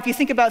 That's why if you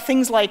think about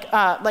things like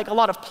a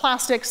lot of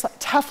plastics, like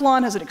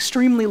Teflon has an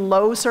extremely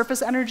low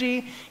surface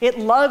energy. It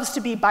loves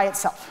to be by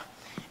itself.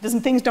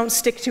 Things don't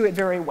stick to it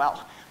very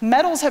well.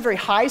 Metals have very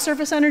high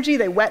surface energy.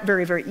 They wet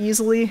very, very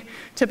easily,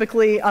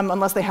 typically,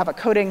 unless they have a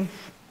coating.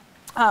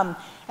 And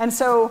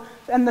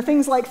the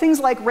things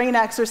like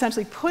Rain-X are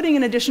essentially putting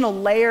an additional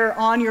layer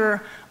on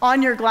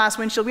your glass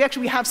windshield.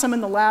 We have some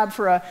in the lab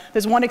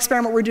there's one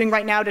experiment we're doing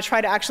right now to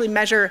try to actually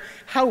measure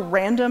how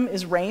random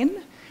is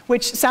rain,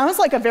 which sounds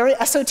like a very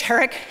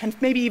esoteric and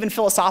maybe even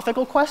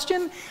philosophical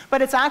question,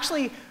 but it's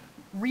actually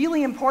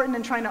really important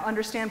in trying to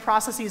understand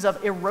processes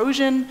of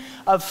erosion,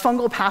 of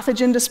fungal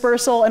pathogen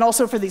dispersal, and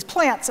also for these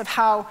plants of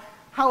how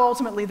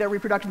ultimately their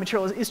reproductive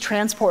material is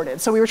transported.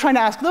 So we were trying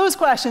to ask those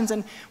questions,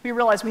 and we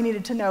realized we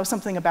needed to know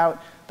something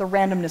about the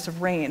randomness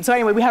of rain. So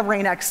anyway, we have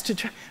Rain-X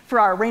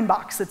for our rain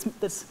box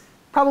that's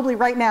probably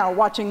right now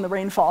watching the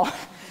rainfall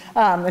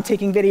and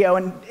taking video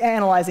and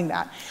analyzing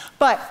that.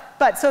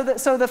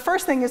 So the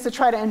first thing is to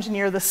try to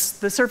engineer the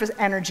surface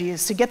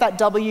energies to get that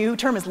W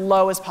term as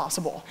low as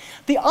possible.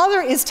 The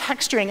other is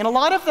texturing, and a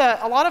lot of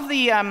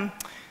the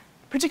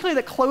particularly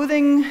the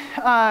clothing.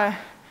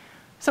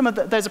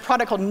 There's a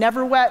product called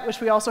Never Wet, which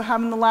we also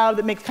have in the lab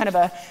that makes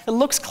it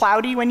looks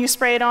cloudy when you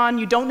spray it on.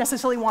 You don't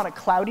necessarily want a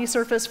cloudy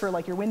surface for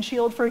like your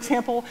windshield, for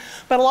example.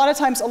 But a lot of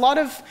times, a lot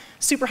of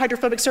super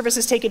hydrophobic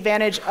surfaces take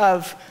advantage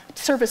of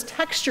surface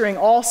texturing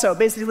also,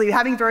 basically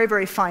having very,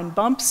 very fine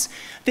bumps.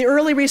 The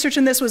early research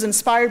in this was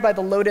inspired by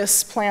the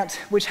lotus plant,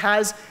 which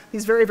has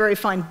these very, very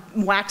fine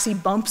waxy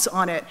bumps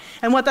on it.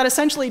 And what that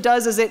essentially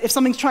does is if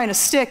something's trying to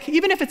stick,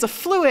 even if it's a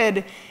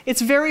fluid,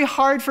 it's very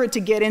hard for it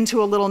to get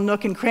into a little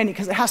nook and cranny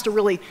because it has to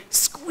really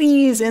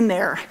squeeze in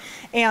there.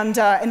 And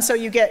so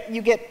you get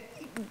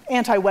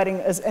anti-wetting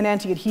and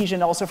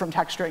anti-adhesion also from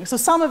texturing. So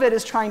some of it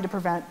is trying to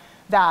prevent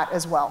that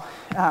as well.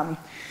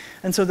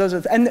 And so those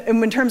are, and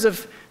in terms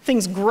of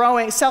things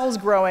growing, cells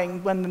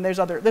growing,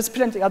 there's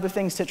potentially other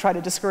things to try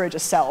to discourage a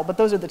cell, but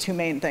those are the two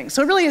main things.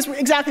 So it really is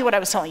exactly what I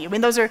was telling you. I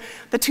mean, those are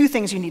the two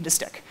things you need to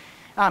stick.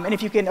 And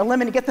if you can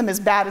get them as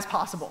bad as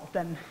possible,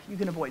 then you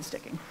can avoid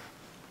sticking.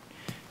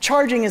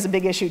 Charging is a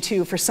big issue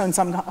too for some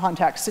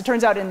contexts. It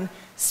turns out in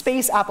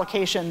space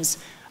applications,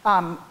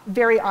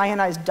 very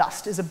ionized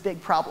dust is a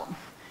big problem.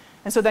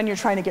 And so then you're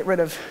trying to get rid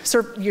of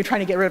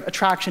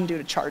attraction due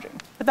to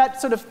charging. But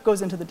that sort of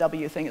goes into the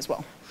W thing as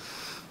well.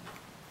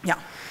 Yeah.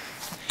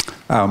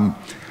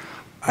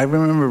 I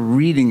remember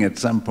reading at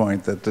some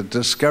point that the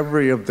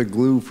discovery of the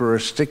glue for a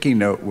sticky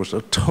note was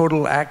a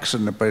total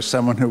accident by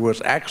someone who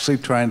was actually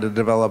trying to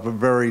develop a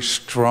very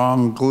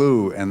strong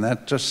glue, and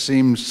that just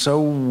seems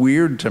so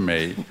weird to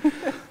me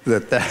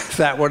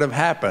that would have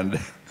happened.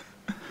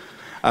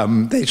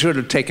 They should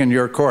have taken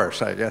your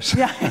course, I guess.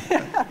 Yeah.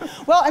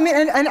 Well, I mean,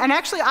 and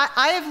actually,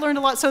 I have learned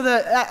a lot. So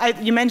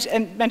you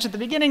mentioned at the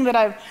beginning that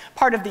I'm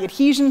part of the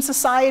Adhesion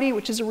Society,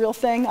 which is a real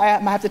thing. I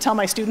have to tell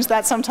my students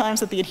that sometimes,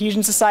 that the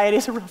Adhesion Society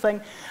is a real thing.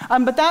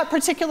 But that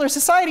particular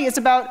society is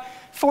about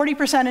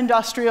 40%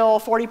 industrial,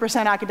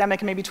 40%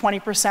 academic, and maybe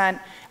 20%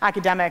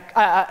 academic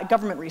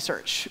government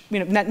research.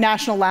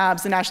 National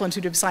labs, the National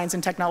Institute of Science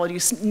and Technology,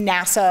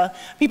 NASA,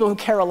 people who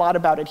care a lot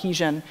about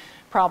adhesion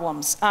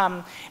problems.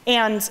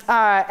 And so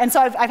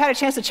I've had a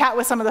chance to chat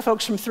with some of the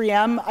folks from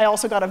 3M. I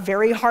also got a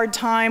very hard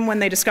time when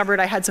they discovered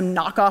I had some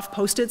knockoff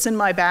Post-its in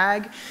my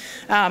bag.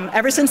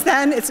 Ever since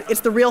then, it's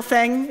the real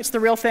thing. It's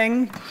the real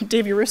thing.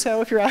 Dave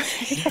Russo, if you're out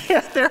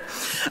there.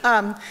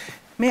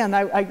 Man,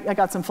 I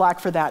got some flack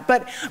for that.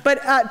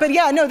 But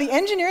yeah, no, the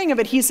engineering of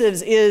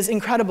adhesives is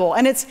incredible.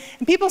 And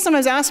people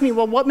sometimes ask me,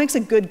 well, what makes a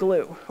good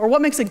glue? Or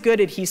what makes a good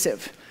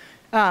adhesive?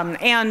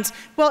 And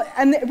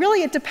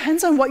really it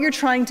depends on what you're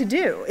trying to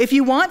do. If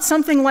you want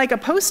something like a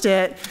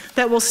Post-it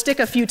that will stick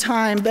a few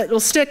times, that will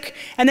stick,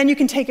 and then you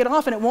can take it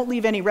off and it won't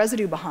leave any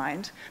residue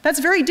behind. That's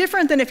very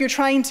different than if you're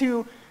trying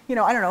to,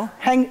 I don't know,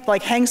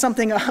 hang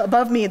something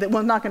above me that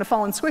will not going to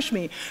fall and squish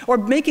me. Or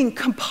making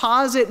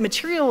composite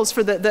materials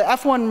for the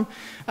F1,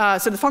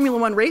 so the Formula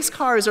One race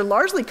cars are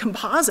largely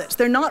composites.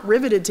 They're not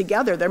riveted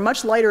together. They're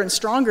much lighter and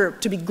stronger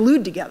to be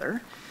glued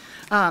together.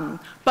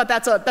 But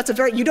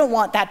you don't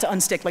want that to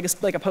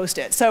unstick like a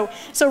Post-it. So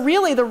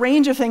really the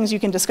range of things you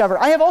can discover.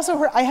 I have also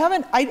heard,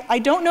 I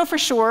don't know for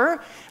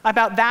sure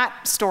about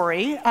that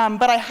story,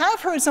 but I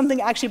have heard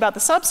something actually about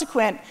the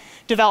subsequent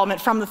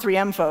development from the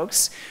 3M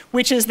folks,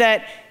 which is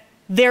that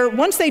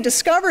once they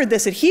discovered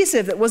this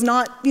adhesive that was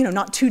not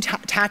too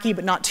tacky,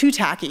 but not too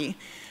tacky,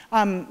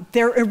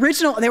 they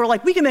were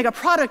like, we can make a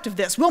product of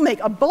this. We'll make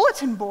a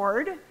bulletin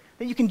board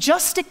that you can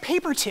just stick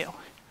paper to.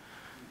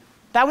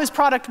 That was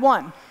product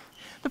one.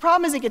 The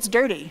problem is it gets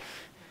dirty.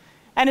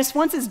 And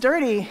once it's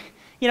dirty,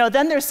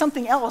 then there's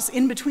something else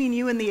in between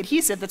you and the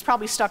adhesive that's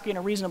probably stuck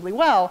reasonably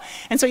well,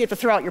 and so you have to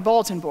throw out your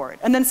bulletin board.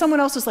 And then someone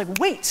else is like,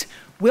 wait,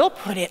 we'll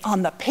put it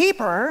on the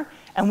paper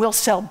and we'll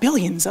sell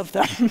billions of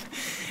them.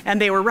 And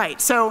they were right.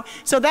 So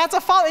that's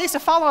at least a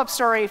follow-up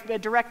story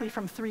directly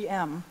from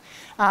 3M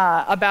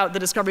about the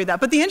discovery of that.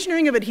 But the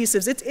engineering of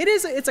adhesives,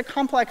 it's a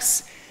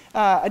complex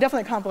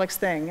definitely complex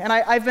thing. And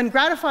I've been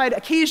gratified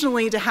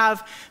occasionally to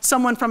have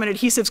someone from an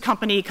adhesives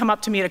company come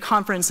up to me at a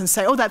conference and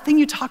say, oh, that thing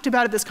you talked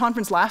about at this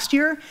conference last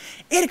year,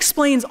 it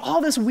explains all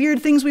this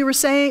weird things we were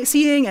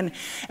seeing, and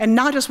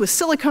not just with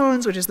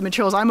silicones, which is the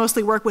materials I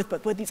mostly work with,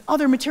 but with these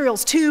other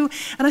materials too.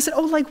 And I said,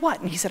 oh, like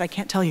what? And he said, I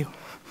can't tell you.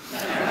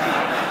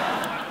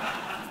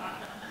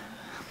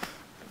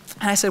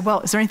 And I said, well,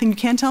 is there anything you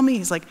can tell me?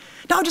 He's like,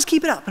 no, just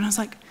keep it up. And I was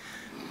like,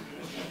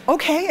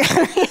 okay.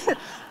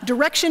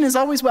 Direction is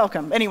always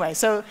welcome. Anyway,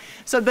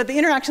 but the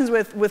interactions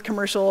with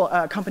commercial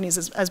companies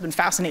has been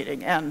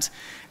fascinating, and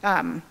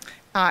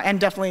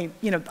definitely,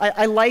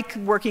 I like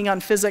working on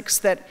physics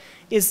that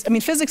is,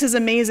 physics is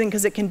amazing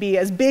because it can be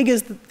as big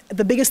as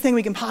the biggest thing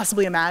we can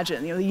possibly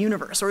imagine, the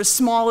universe, or as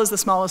small as the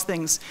smallest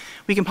things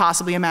we can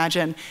possibly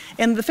imagine.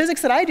 And the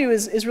physics that I do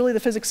is really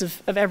the physics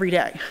of every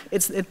day.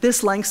 It's at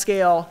this length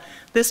scale,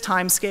 this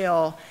time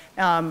scale,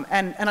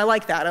 and I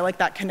like that. I like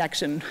that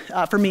connection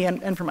for me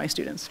and for my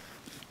students.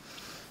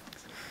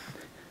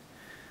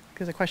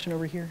 There's a question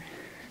over here.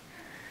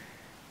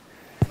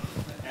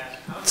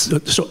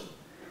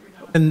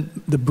 And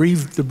the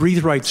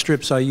breathe right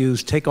strips I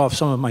use take off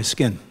some of my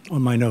skin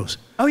on my nose.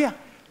 Oh yeah.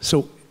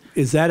 So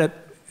is that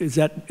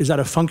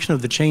a function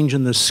of the change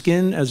in the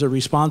skin as a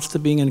response to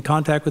being in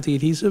contact with the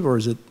adhesive, or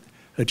is it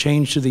a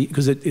change to the,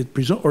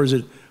 or is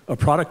it a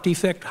product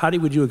defect? How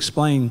would you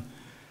explain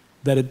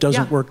that it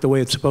doesn't work the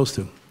way it's supposed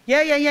to?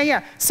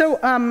 Yeah. So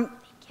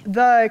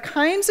the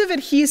kinds of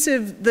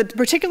adhesive, the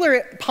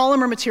particular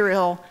polymer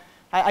material,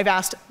 I've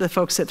asked the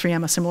folks at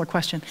 3M a similar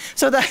question.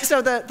 So the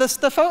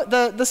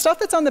stuff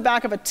that's on the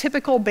back of a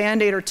typical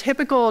Band-Aid or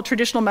typical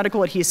traditional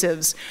medical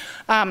adhesives,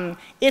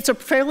 it's a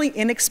fairly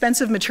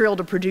inexpensive material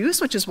to produce,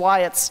 which is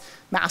why it's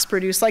mass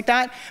produced like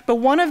that. But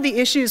one of the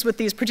issues with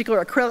these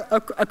particular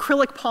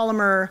acrylic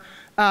polymer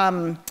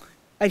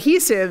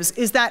adhesives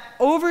is that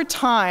over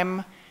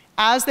time,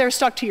 as they're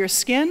stuck to your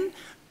skin,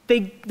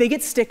 they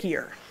get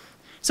stickier.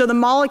 So the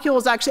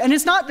molecules actually, and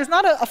there's not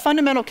a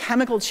fundamental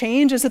chemical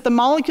change, is that the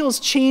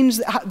molecules change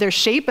their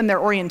shape and their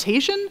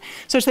orientation,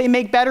 such that they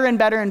make better and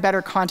better and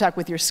better contact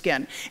with your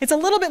skin. It's a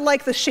little bit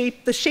like the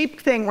shape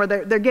thing, where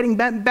they're getting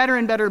better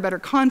and better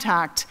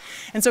contact,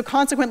 and so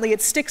consequently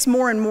it sticks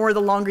more and more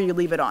the longer you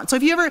leave it on. So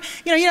if you ever,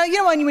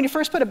 when you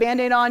first put a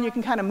Band-Aid on, you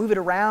can kind of move it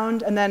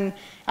around, and then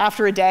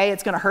after a day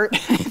it's going to hurt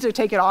to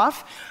take it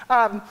off.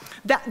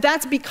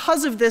 That's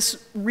because of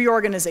this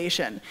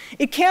reorganization.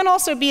 It can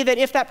also be that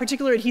if that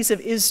particular adhesive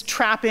is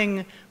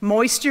trapping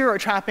moisture or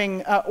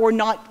trapping or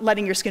not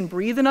letting your skin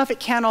breathe enough, it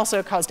can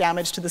also cause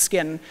damage to the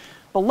skin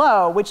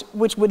below, which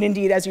would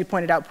indeed, as you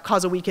pointed out,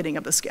 cause a weakening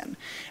of the skin.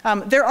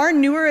 There are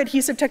newer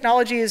adhesive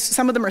technologies,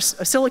 some of them are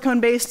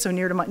silicone-based, so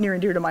near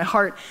and dear to my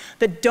heart,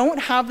 that don't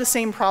have the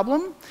same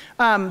problem,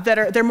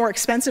 they're more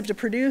expensive to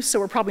produce, so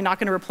we're probably not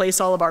going to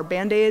replace all of our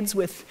Band-Aids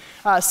with,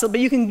 but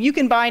you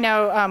can buy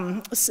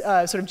now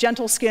sort of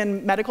gentle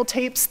skin medical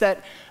tapes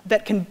that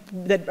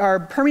are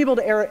permeable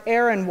to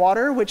air and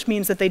water, which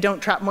means that they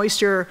don't trap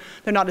moisture,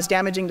 they're not as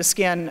damaging to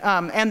skin,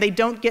 and they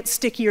don't get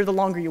stickier the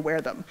longer you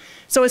wear them.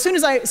 So as soon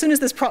as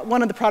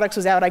one of the products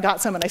was out, I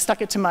got some and I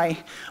stuck it to my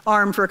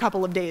arm for a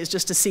couple of days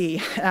just to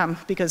see,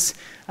 because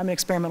I'm an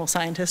experimental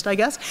scientist, I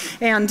guess,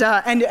 and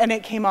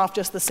it came off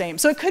just the same.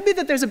 So it could be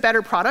that there's a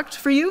better product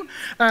for you.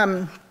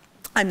 I'm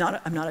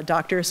not a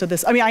doctor, so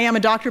I am a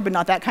doctor, but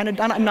not that kind of.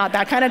 I'm not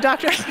that kind of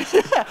doctor.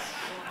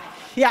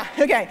 Yeah.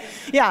 Okay.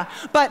 Yeah.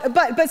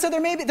 But so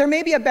there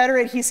may be a better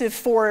adhesive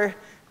for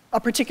a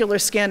particular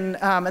skin,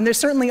 and there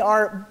certainly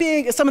are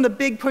some of the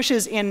big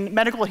pushes in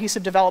medical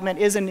adhesive development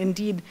is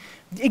indeed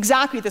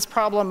exactly this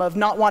problem of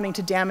not wanting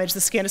to damage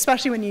the skin,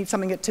 especially when you need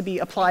something to be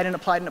applied and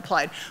applied and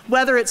applied.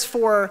 Whether it's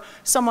for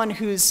someone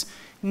who's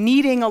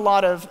needing a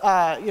lot of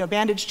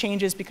bandage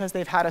changes because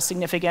they've had a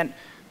significant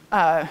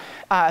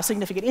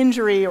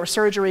injury or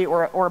surgery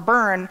or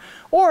burn,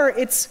 or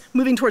it's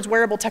moving towards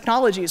wearable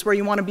technologies where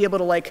you want to be able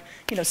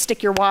to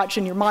stick your watch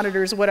and your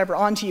monitors or whatever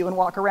onto you and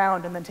walk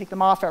around and then take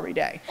them off every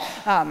day.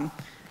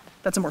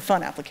 That's a more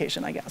fun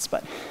application, I guess,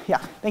 but yeah,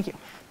 thank you.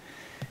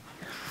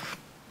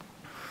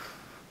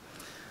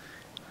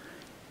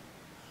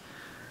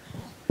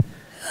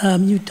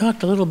 You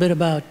talked a little bit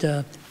about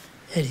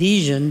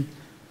adhesion.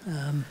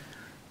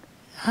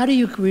 How do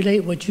you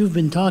relate what you've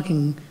been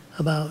talking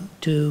about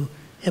to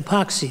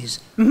epoxies,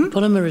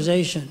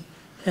 polymerization,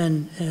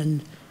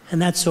 and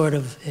that sort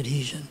of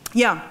adhesion?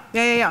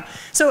 Yeah.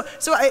 So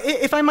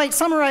if I might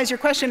summarize your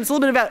question, it's a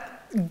little bit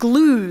about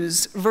glue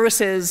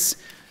versus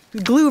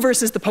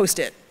the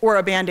Post-it or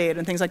a Band-Aid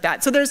and things like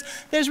that. So there's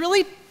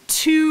really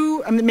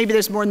two, maybe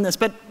there's more than this,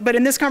 but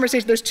in this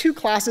conversation, there's two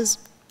classes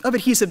of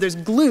adhesive. There's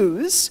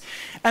glues,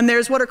 and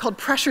there's what are called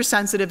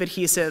pressure-sensitive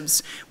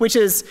adhesives, which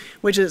is,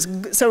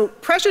 so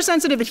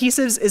pressure-sensitive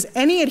adhesives is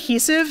any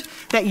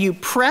adhesive that you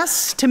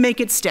press to make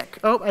it stick.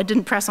 Oh, I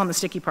didn't press on the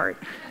sticky part.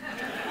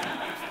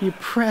 You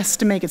press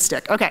to make it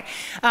stick. Okay,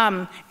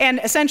 and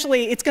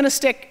essentially it's going to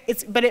stick.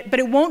 But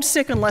it won't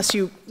stick unless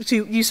you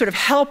sort of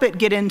help it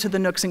get into the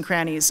nooks and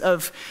crannies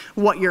of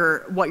what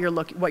you're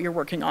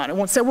working on. It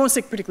won't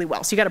stick particularly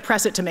well. So you got to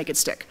press it to make it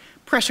stick.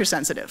 Pressure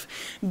sensitive.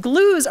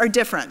 Glues are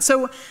different.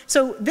 So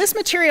this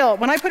material,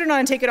 when I put it on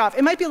and take it off,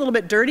 it might be a little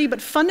bit dirty,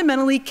 but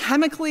fundamentally,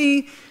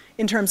 chemically,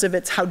 in terms of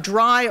how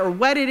dry or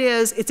wet it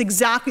is, it's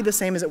exactly the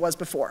same as it was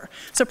before.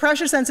 So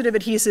pressure sensitive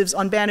adhesives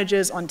on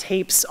bandages, on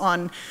tapes,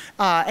 on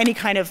any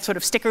kind of sort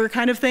of sticker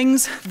kind of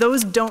things,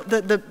 those don't,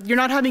 you're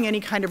not having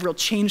any kind of real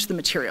change to the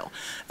material.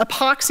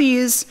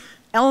 Epoxies,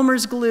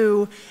 Elmer's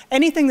glue,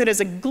 anything that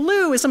is a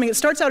glue is something that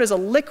starts out as a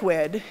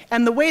liquid,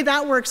 and the way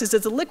that works is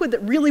it's a liquid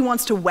that really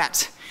wants to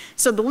wet.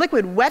 So the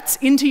liquid wets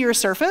into your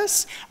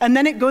surface, and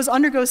then it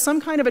undergoes some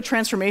kind of a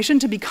transformation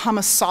to become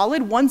a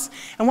solid. Once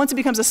it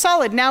becomes a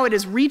solid, now it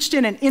is reached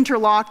in and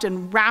interlocked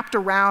and wrapped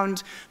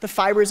around the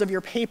fibers of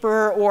your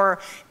paper or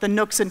the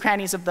nooks and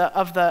crannies of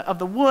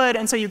the wood,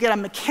 and so you get a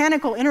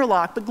mechanical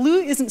interlock, but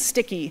glue isn't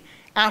sticky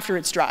after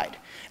it's dried.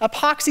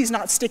 Epoxy is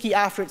not sticky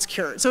after it's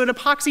cured. So in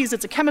epoxies,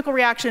 it's a chemical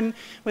reaction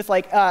with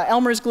like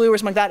Elmer's glue or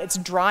something like that. It's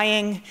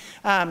drying.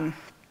 But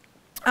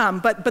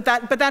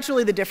that's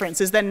really the difference,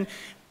 is then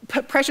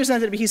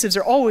pressure-sensitive adhesives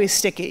are always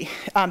sticky.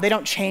 They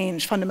don't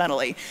change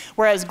fundamentally.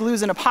 Whereas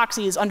glues and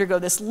epoxies undergo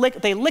this,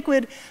 they're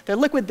liquid,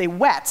 they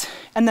wet,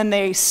 and then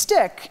they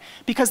stick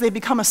because they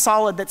become a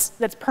solid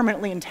that's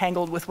permanently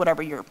entangled with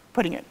whatever you're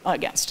putting it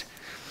against.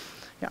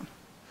 Yeah,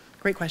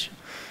 great question.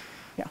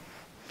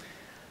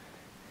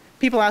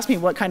 People ask me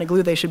what kind of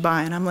glue they should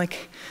buy, and I'm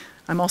like,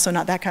 I'm also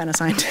not that kind of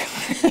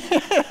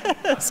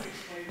scientist.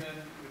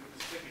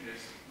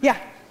 Yeah.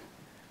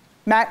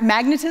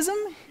 Magnetism?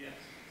 Yes.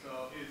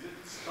 So is it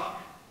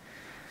stuck?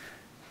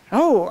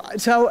 Oh,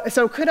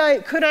 so could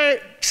I,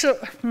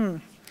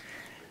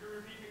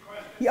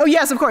 Oh,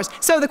 yes, of course.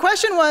 So the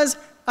question was,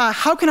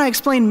 how can I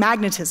explain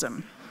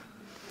magnetism?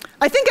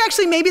 I think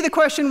actually maybe the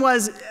question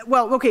was,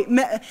 well, okay,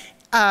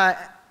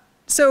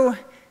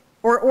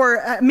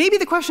 maybe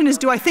the question is,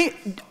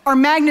 are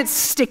magnets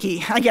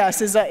sticky, I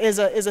guess, is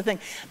a thing.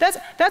 That's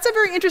a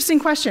very interesting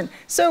question.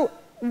 So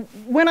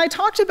when I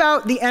talked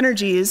about the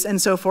energies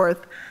and so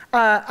forth,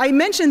 I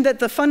mentioned that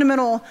the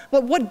fundamental,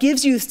 what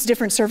gives you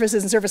different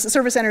surfaces and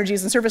surface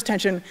energies and surface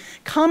tension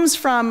comes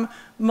from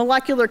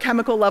molecular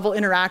chemical level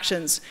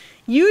interactions.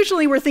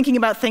 Usually we're thinking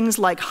about things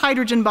like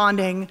hydrogen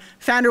bonding,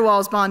 van der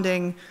Waals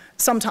bonding,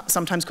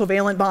 sometimes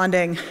covalent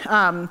bonding.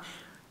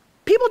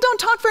 People don't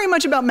talk very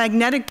much about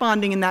magnetic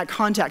bonding in that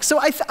context. So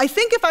I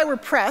think if I were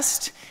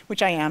pressed,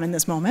 which I am in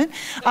this moment,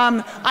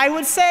 I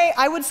would say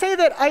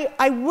that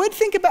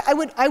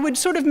I would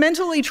sort of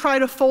mentally try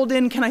to fold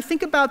in, can I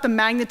think about the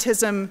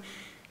magnetism,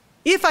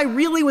 if I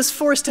really was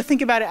forced to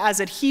think about it as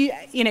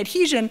in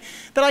adhesion,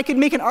 that I could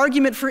make an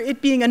argument for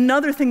it being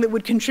another thing that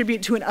would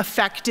contribute to an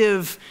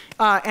effective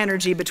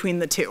energy between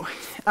the two.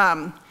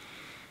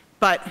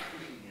 But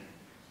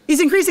he's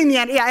increasing the,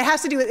 yeah, it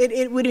has to do with,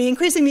 it would be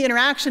increasing the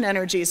interaction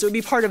energy, so it would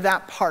be part of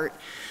that part.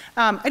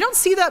 I don't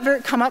see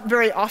that come up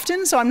very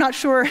often, so I'm not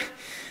sure,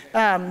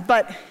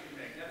 but.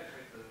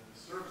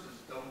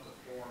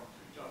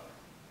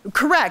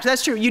 Correct,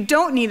 that's true. You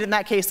don't need, in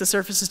that case, the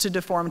surfaces to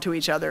deform to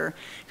each other,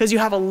 because you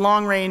have a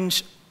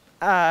long-range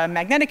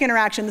magnetic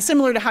interaction,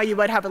 similar to how you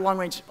might have a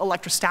long-range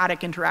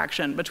electrostatic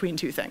interaction between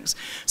two things.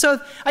 So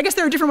I guess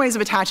there are different ways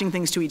of attaching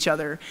things to each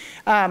other.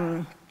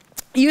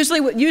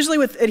 Usually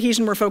with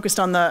adhesion, we're focused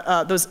on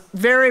those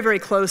very, very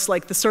close,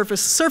 like the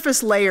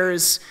surface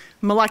layers,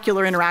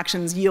 molecular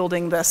interactions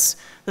yielding the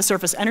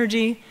surface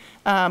energy.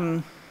 I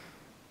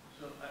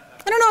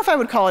don't know if I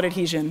would call it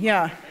adhesion,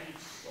 yeah.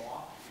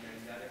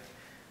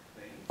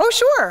 Oh,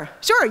 sure.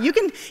 You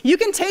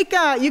can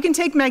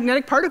take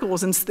magnetic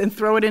particles and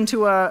throw it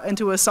into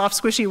a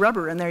soft, squishy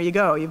rubber, and there you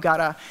go. You've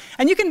got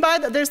and you can buy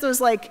there's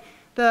those like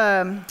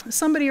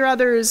somebody or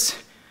others,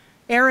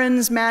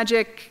 Aaron's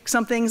Magic,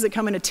 some things that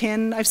come in a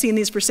tin. I've seen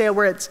these for sale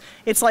where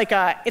it's like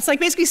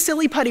basically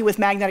silly putty with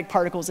magnetic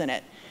particles in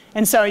it.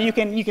 And so you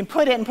can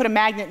put it and put a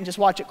magnet and just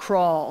watch it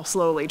crawl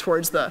slowly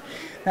towards that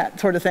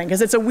sort of thing,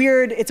 because it's a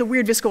weird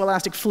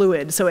viscoelastic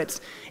fluid. So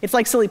it's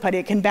like silly putty.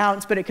 It can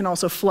bounce, but it can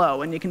also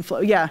flow, and you can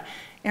flow. Yeah,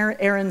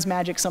 Aaron's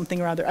Magic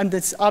something or other.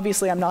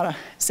 Obviously I'm not a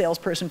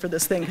salesperson for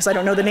this thing because I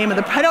don't know the name of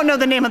the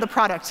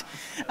product.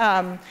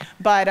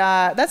 But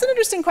that's an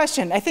interesting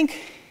question. I think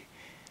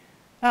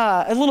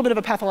a little bit of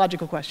a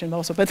pathological question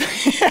also, but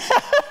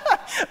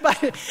but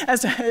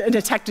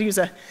to use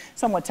a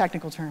somewhat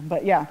technical term.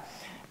 But yeah.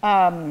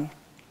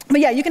 But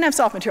yeah, you can have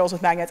soft materials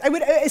with magnets.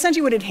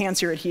 Essentially would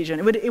enhance your adhesion.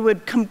 I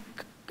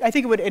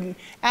think it would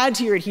add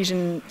to your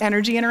adhesion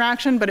energy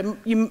interaction, but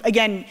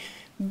again,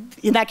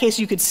 in that case,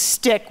 you could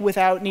stick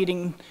without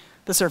needing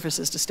the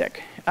surfaces to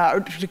stick,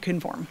 or to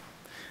conform.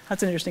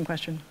 That's an interesting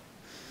question.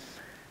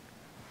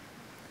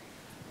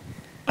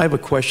 I have a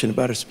question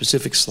about a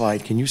specific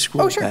slide. Can you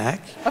scroll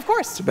back? Of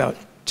course. It's about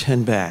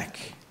 10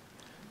 back.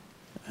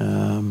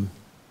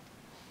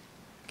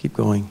 Keep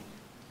going.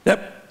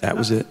 Yep, that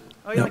was it.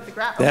 Oh, you like the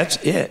graph? That's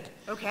it.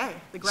 Okay,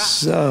 the graph.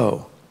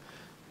 So.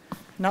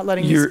 Not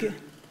letting you skip.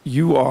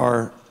 you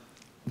are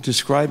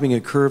describing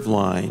a curved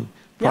line,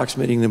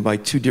 approximating them by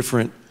two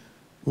different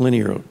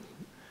linear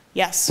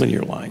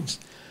lines.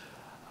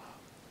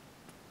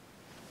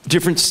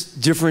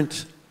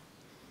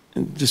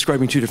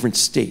 Describing two different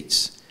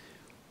states.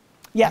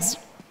 Yes.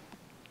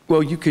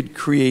 Well, you could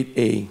create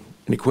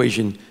an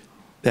equation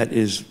that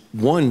is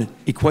one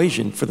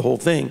equation for the whole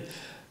thing.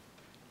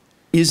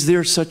 Is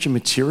there such a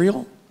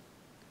material?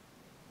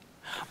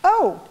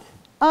 Oh,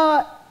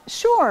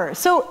 sure.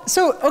 So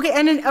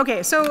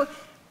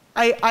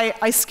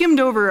I skimmed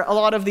over a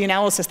lot of the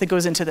analysis that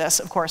goes into this,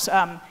 of course.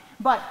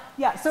 But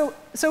yeah, so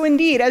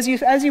indeed, as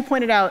you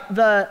pointed out,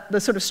 the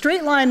sort of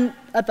straight line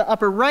at the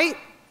upper right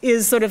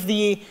is sort of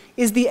the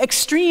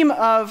extreme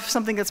of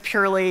something that's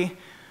purely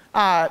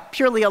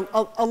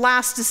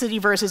elasticity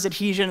versus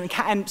adhesion,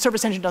 and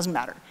surface tension doesn't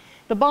matter.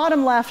 The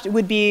bottom left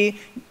would be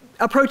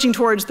approaching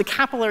towards the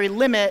capillary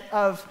limit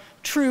of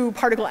true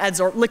particle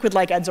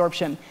liquid-like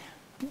adsorption.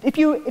 If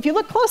you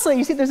look closely,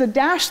 you see there's a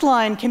dashed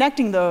line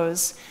connecting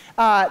those.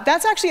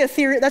 That's actually a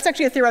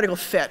theoretical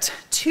fit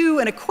to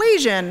an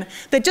equation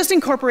that just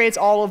incorporates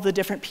all of the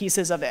different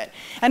pieces of it.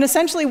 And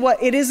essentially,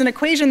 what it is an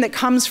equation that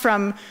comes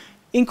from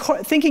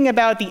thinking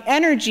about the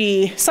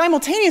energy,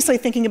 simultaneously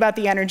thinking about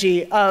the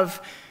energy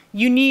of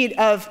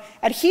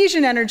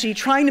adhesion energy,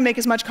 trying to make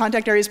as much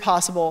contact area as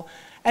possible,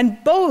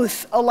 and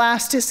both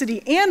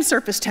elasticity and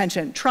surface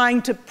tension,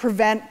 trying to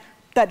prevent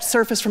that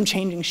surface from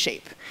changing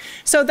shape.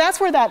 So that's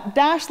where that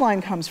dashed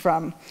line comes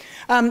from.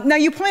 Now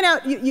you point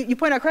out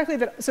correctly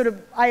that sort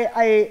of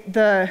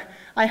I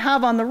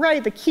have on the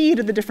right the key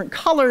to the different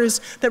colors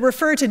that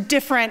refer to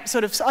different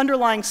sort of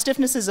underlying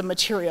stiffnesses of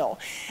material.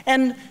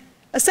 And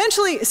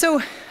essentially,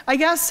 so I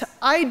guess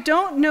I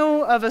don't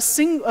know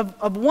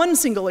of one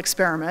single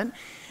experiment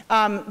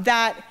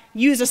that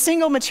used a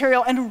single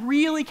material and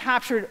really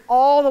captured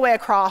all the way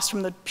across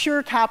from the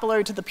pure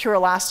capillary to the pure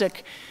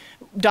elastic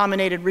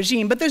dominated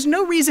regime. But there's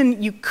no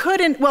reason you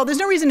couldn't, well, there's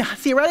no reason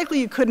theoretically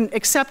you couldn't,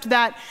 except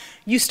that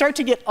you start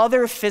to get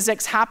other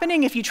physics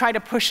happening if you try to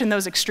push in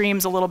those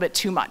extremes a little bit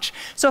too much.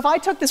 So if I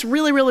took this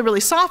really, really, really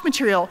soft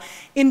material,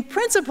 in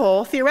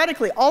principle,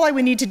 theoretically, all I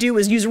would need to do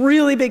is use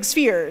really big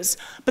spheres,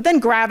 but then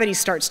gravity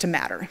starts to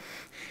matter,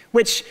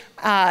 which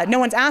no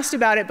one's asked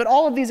about it, but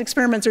all of these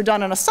experiments are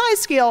done on a size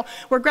scale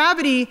where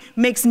gravity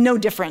makes no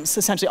difference,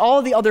 essentially. All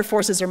of the other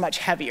forces are much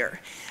heavier.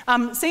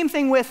 Same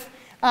thing with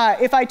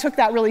if I took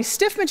that really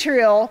stiff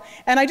material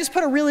and I just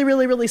put a really,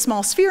 really, really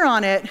small sphere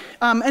on it,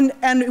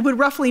 and it would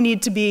roughly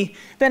need to be,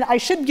 then I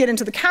should get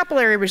into the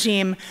capillary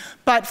regime,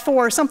 but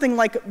for something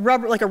like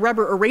rubber, like a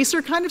rubber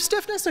eraser kind of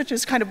stiffness, which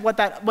is kind of what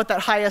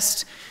that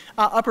highest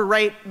upper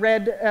right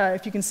red,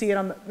 if you can see it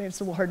on the, it's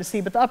a little hard to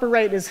see, but the upper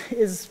right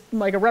is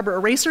like a rubber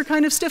eraser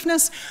kind of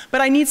stiffness, but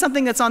I need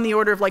something that's on the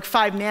order of like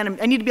 5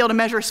 nanometers. I need to be able to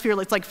measure a sphere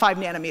that's like 5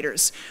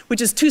 nanometers,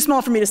 which is too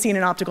small for me to see in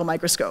an optical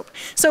microscope.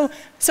 So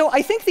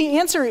I think the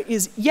answer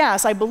is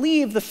yes, I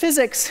believe the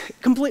physics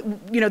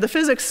the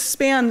physics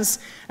spans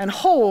and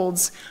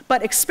holds,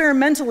 but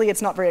experimentally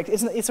it's not very,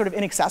 it's sort of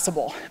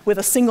inaccessible with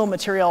a single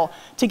material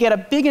to get a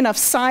big enough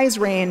size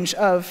range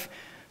of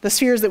the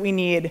spheres that we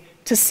need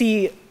to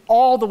see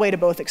all the way to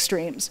both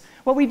extremes.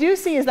 What we do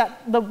see is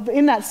that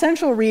in that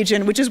central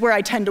region, which is where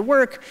I tend to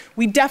work,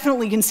 we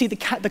definitely can see the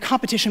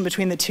competition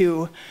between the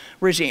two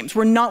regimes.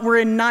 We're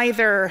in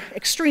neither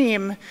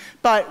extreme,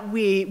 but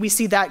we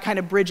see that kind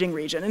of bridging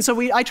region. And so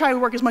I try to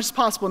work as much as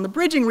possible in the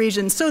bridging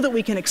region so that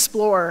we can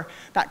explore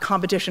that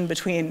competition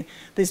between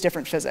these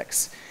different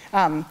physics.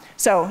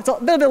 So it's a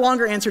bit of a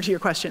longer answer to your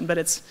question, but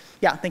it's,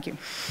 yeah, thank you.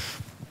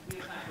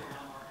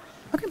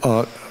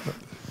 Okay.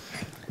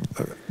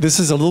 This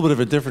is a little bit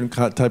of a different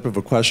type of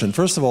a question.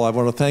 First of all, I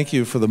want to thank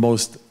you for the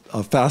most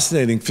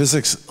fascinating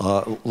physics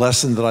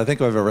lesson that I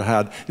think I've ever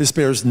had. This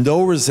bears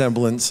no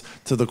resemblance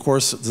to the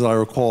course that I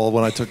recall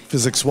when I took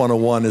Physics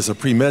 101 as a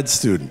pre-med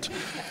student.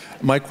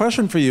 My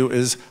question for you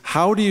is,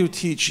 how do you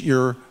teach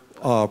your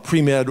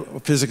pre-med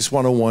Physics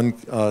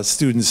 101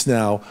 students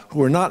now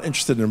who are not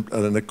interested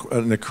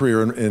in a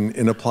career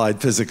in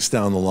applied physics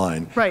down the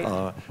line? Right.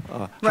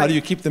 How do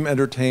you keep them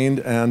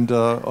entertained, and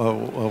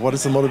what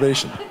is the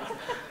motivation?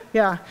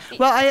 Yeah,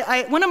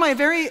 well, one of my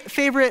very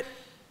favorite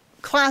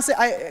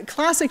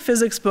classic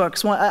physics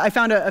books, I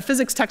found a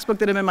physics textbook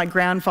that had been my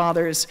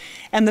grandfather's,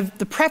 and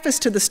the preface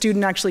to the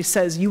student actually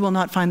says, "You will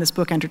not find this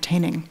book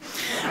entertaining,"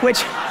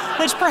 which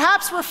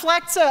perhaps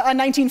reflects a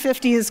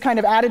 1950s kind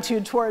of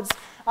attitude towards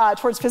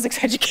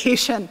physics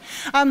education.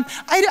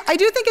 I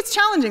do think it's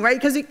challenging, right?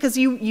 Because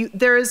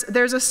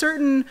there's a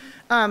certain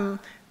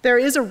there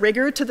is a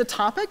rigor to the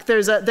topic.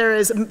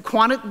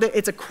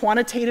 It's a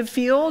quantitative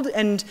field,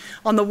 and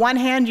on the one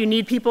hand, you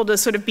need people to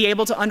sort of be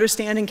able to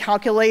understand and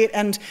calculate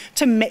and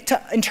to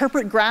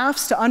interpret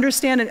graphs, to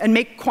understand and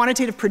make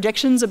quantitative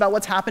predictions about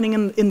what's happening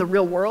in the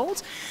real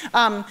world.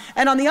 And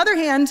on the other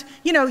hand,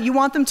 you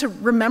want them to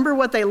remember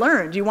what they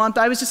learned.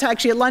 I was just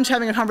actually at lunch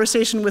having a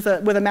conversation with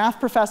a math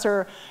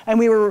professor, and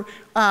we were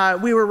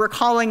we were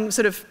recalling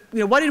sort of,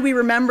 what did we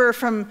remember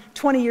from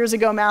 20 years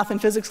ago math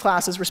and physics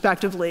classes,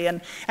 respectively.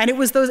 And it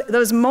was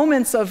those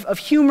moments of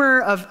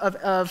humor,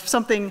 of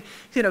something,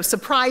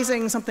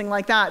 surprising, something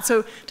like that.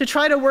 So to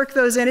try to work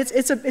those in, it's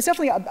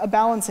definitely a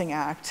balancing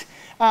act.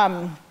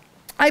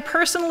 I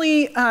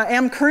personally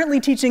am currently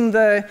teaching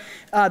the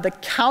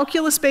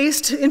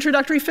calculus-based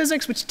introductory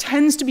physics, which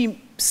tends to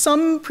be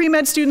some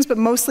pre-med students, but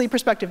mostly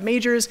prospective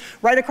majors.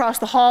 Right across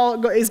the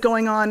hall is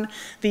going on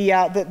the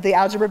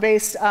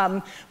algebra-based,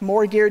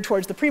 more geared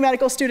towards the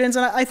pre-medical students.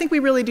 And I think we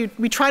really do,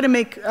 we try to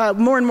make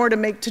more and more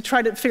to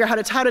try to figure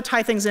out how to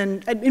tie things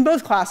in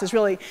both classes,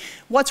 really.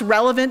 What's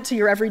relevant to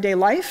your everyday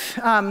life?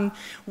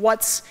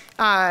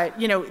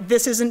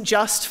 This isn't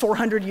just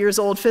 400 years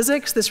old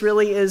physics. This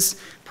really is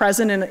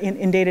present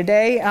in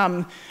day-to-day.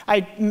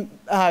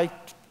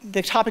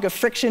 The topic of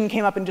friction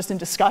came up in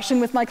discussion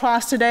with my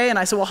class today, and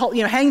I said, well,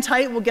 hang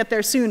tight, we'll get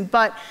there soon.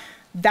 But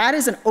that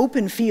is an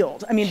open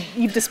field. I mean,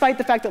 despite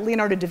the fact that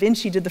Leonardo da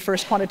Vinci did the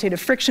first quantitative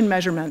friction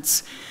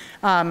measurements,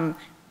 there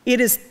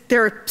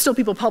are still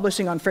people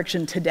publishing on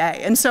friction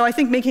today. And so I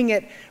think making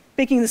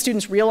the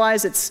students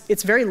realize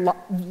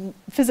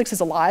physics is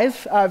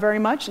alive very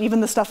much,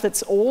 even the stuff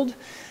that's old.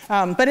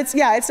 But it's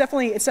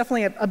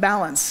definitely a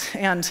balance.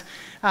 And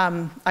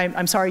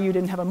I'm sorry you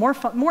didn't have a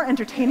more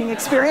entertaining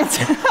experience.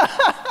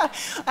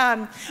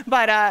 And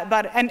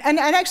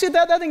actually the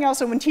other thing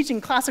also when teaching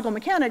classical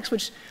mechanics,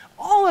 which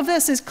all of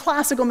this is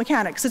classical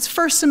mechanics. It's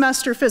first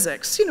semester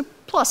physics,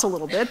 plus a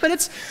little bit, but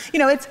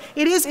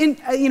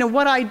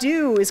what I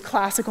do is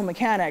classical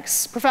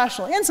mechanics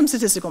professionally and some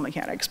statistical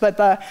mechanics. But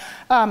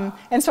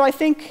and so I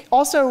think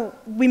also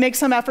we make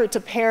some effort to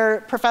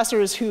pair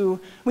professors who,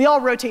 we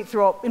all rotate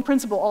through, in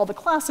principle, all the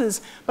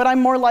classes, but I'm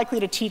more likely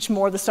to teach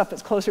more of the stuff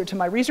that's closer to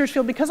my research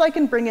field because I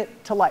can bring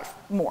it to life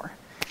more.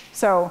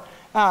 So,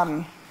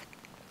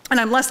 and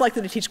I'm less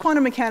likely to teach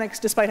quantum mechanics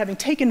despite having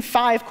taken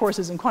 5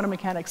 courses in quantum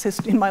mechanics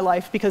in my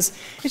life because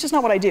it's just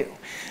not what I do.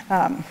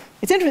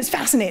 It's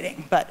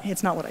fascinating, but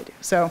it's not what I do.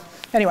 So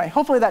anyway,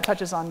 hopefully that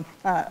touches on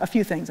a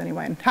few things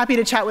anyway. And happy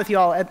to chat with you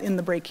all in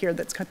the break here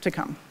that's to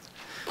come.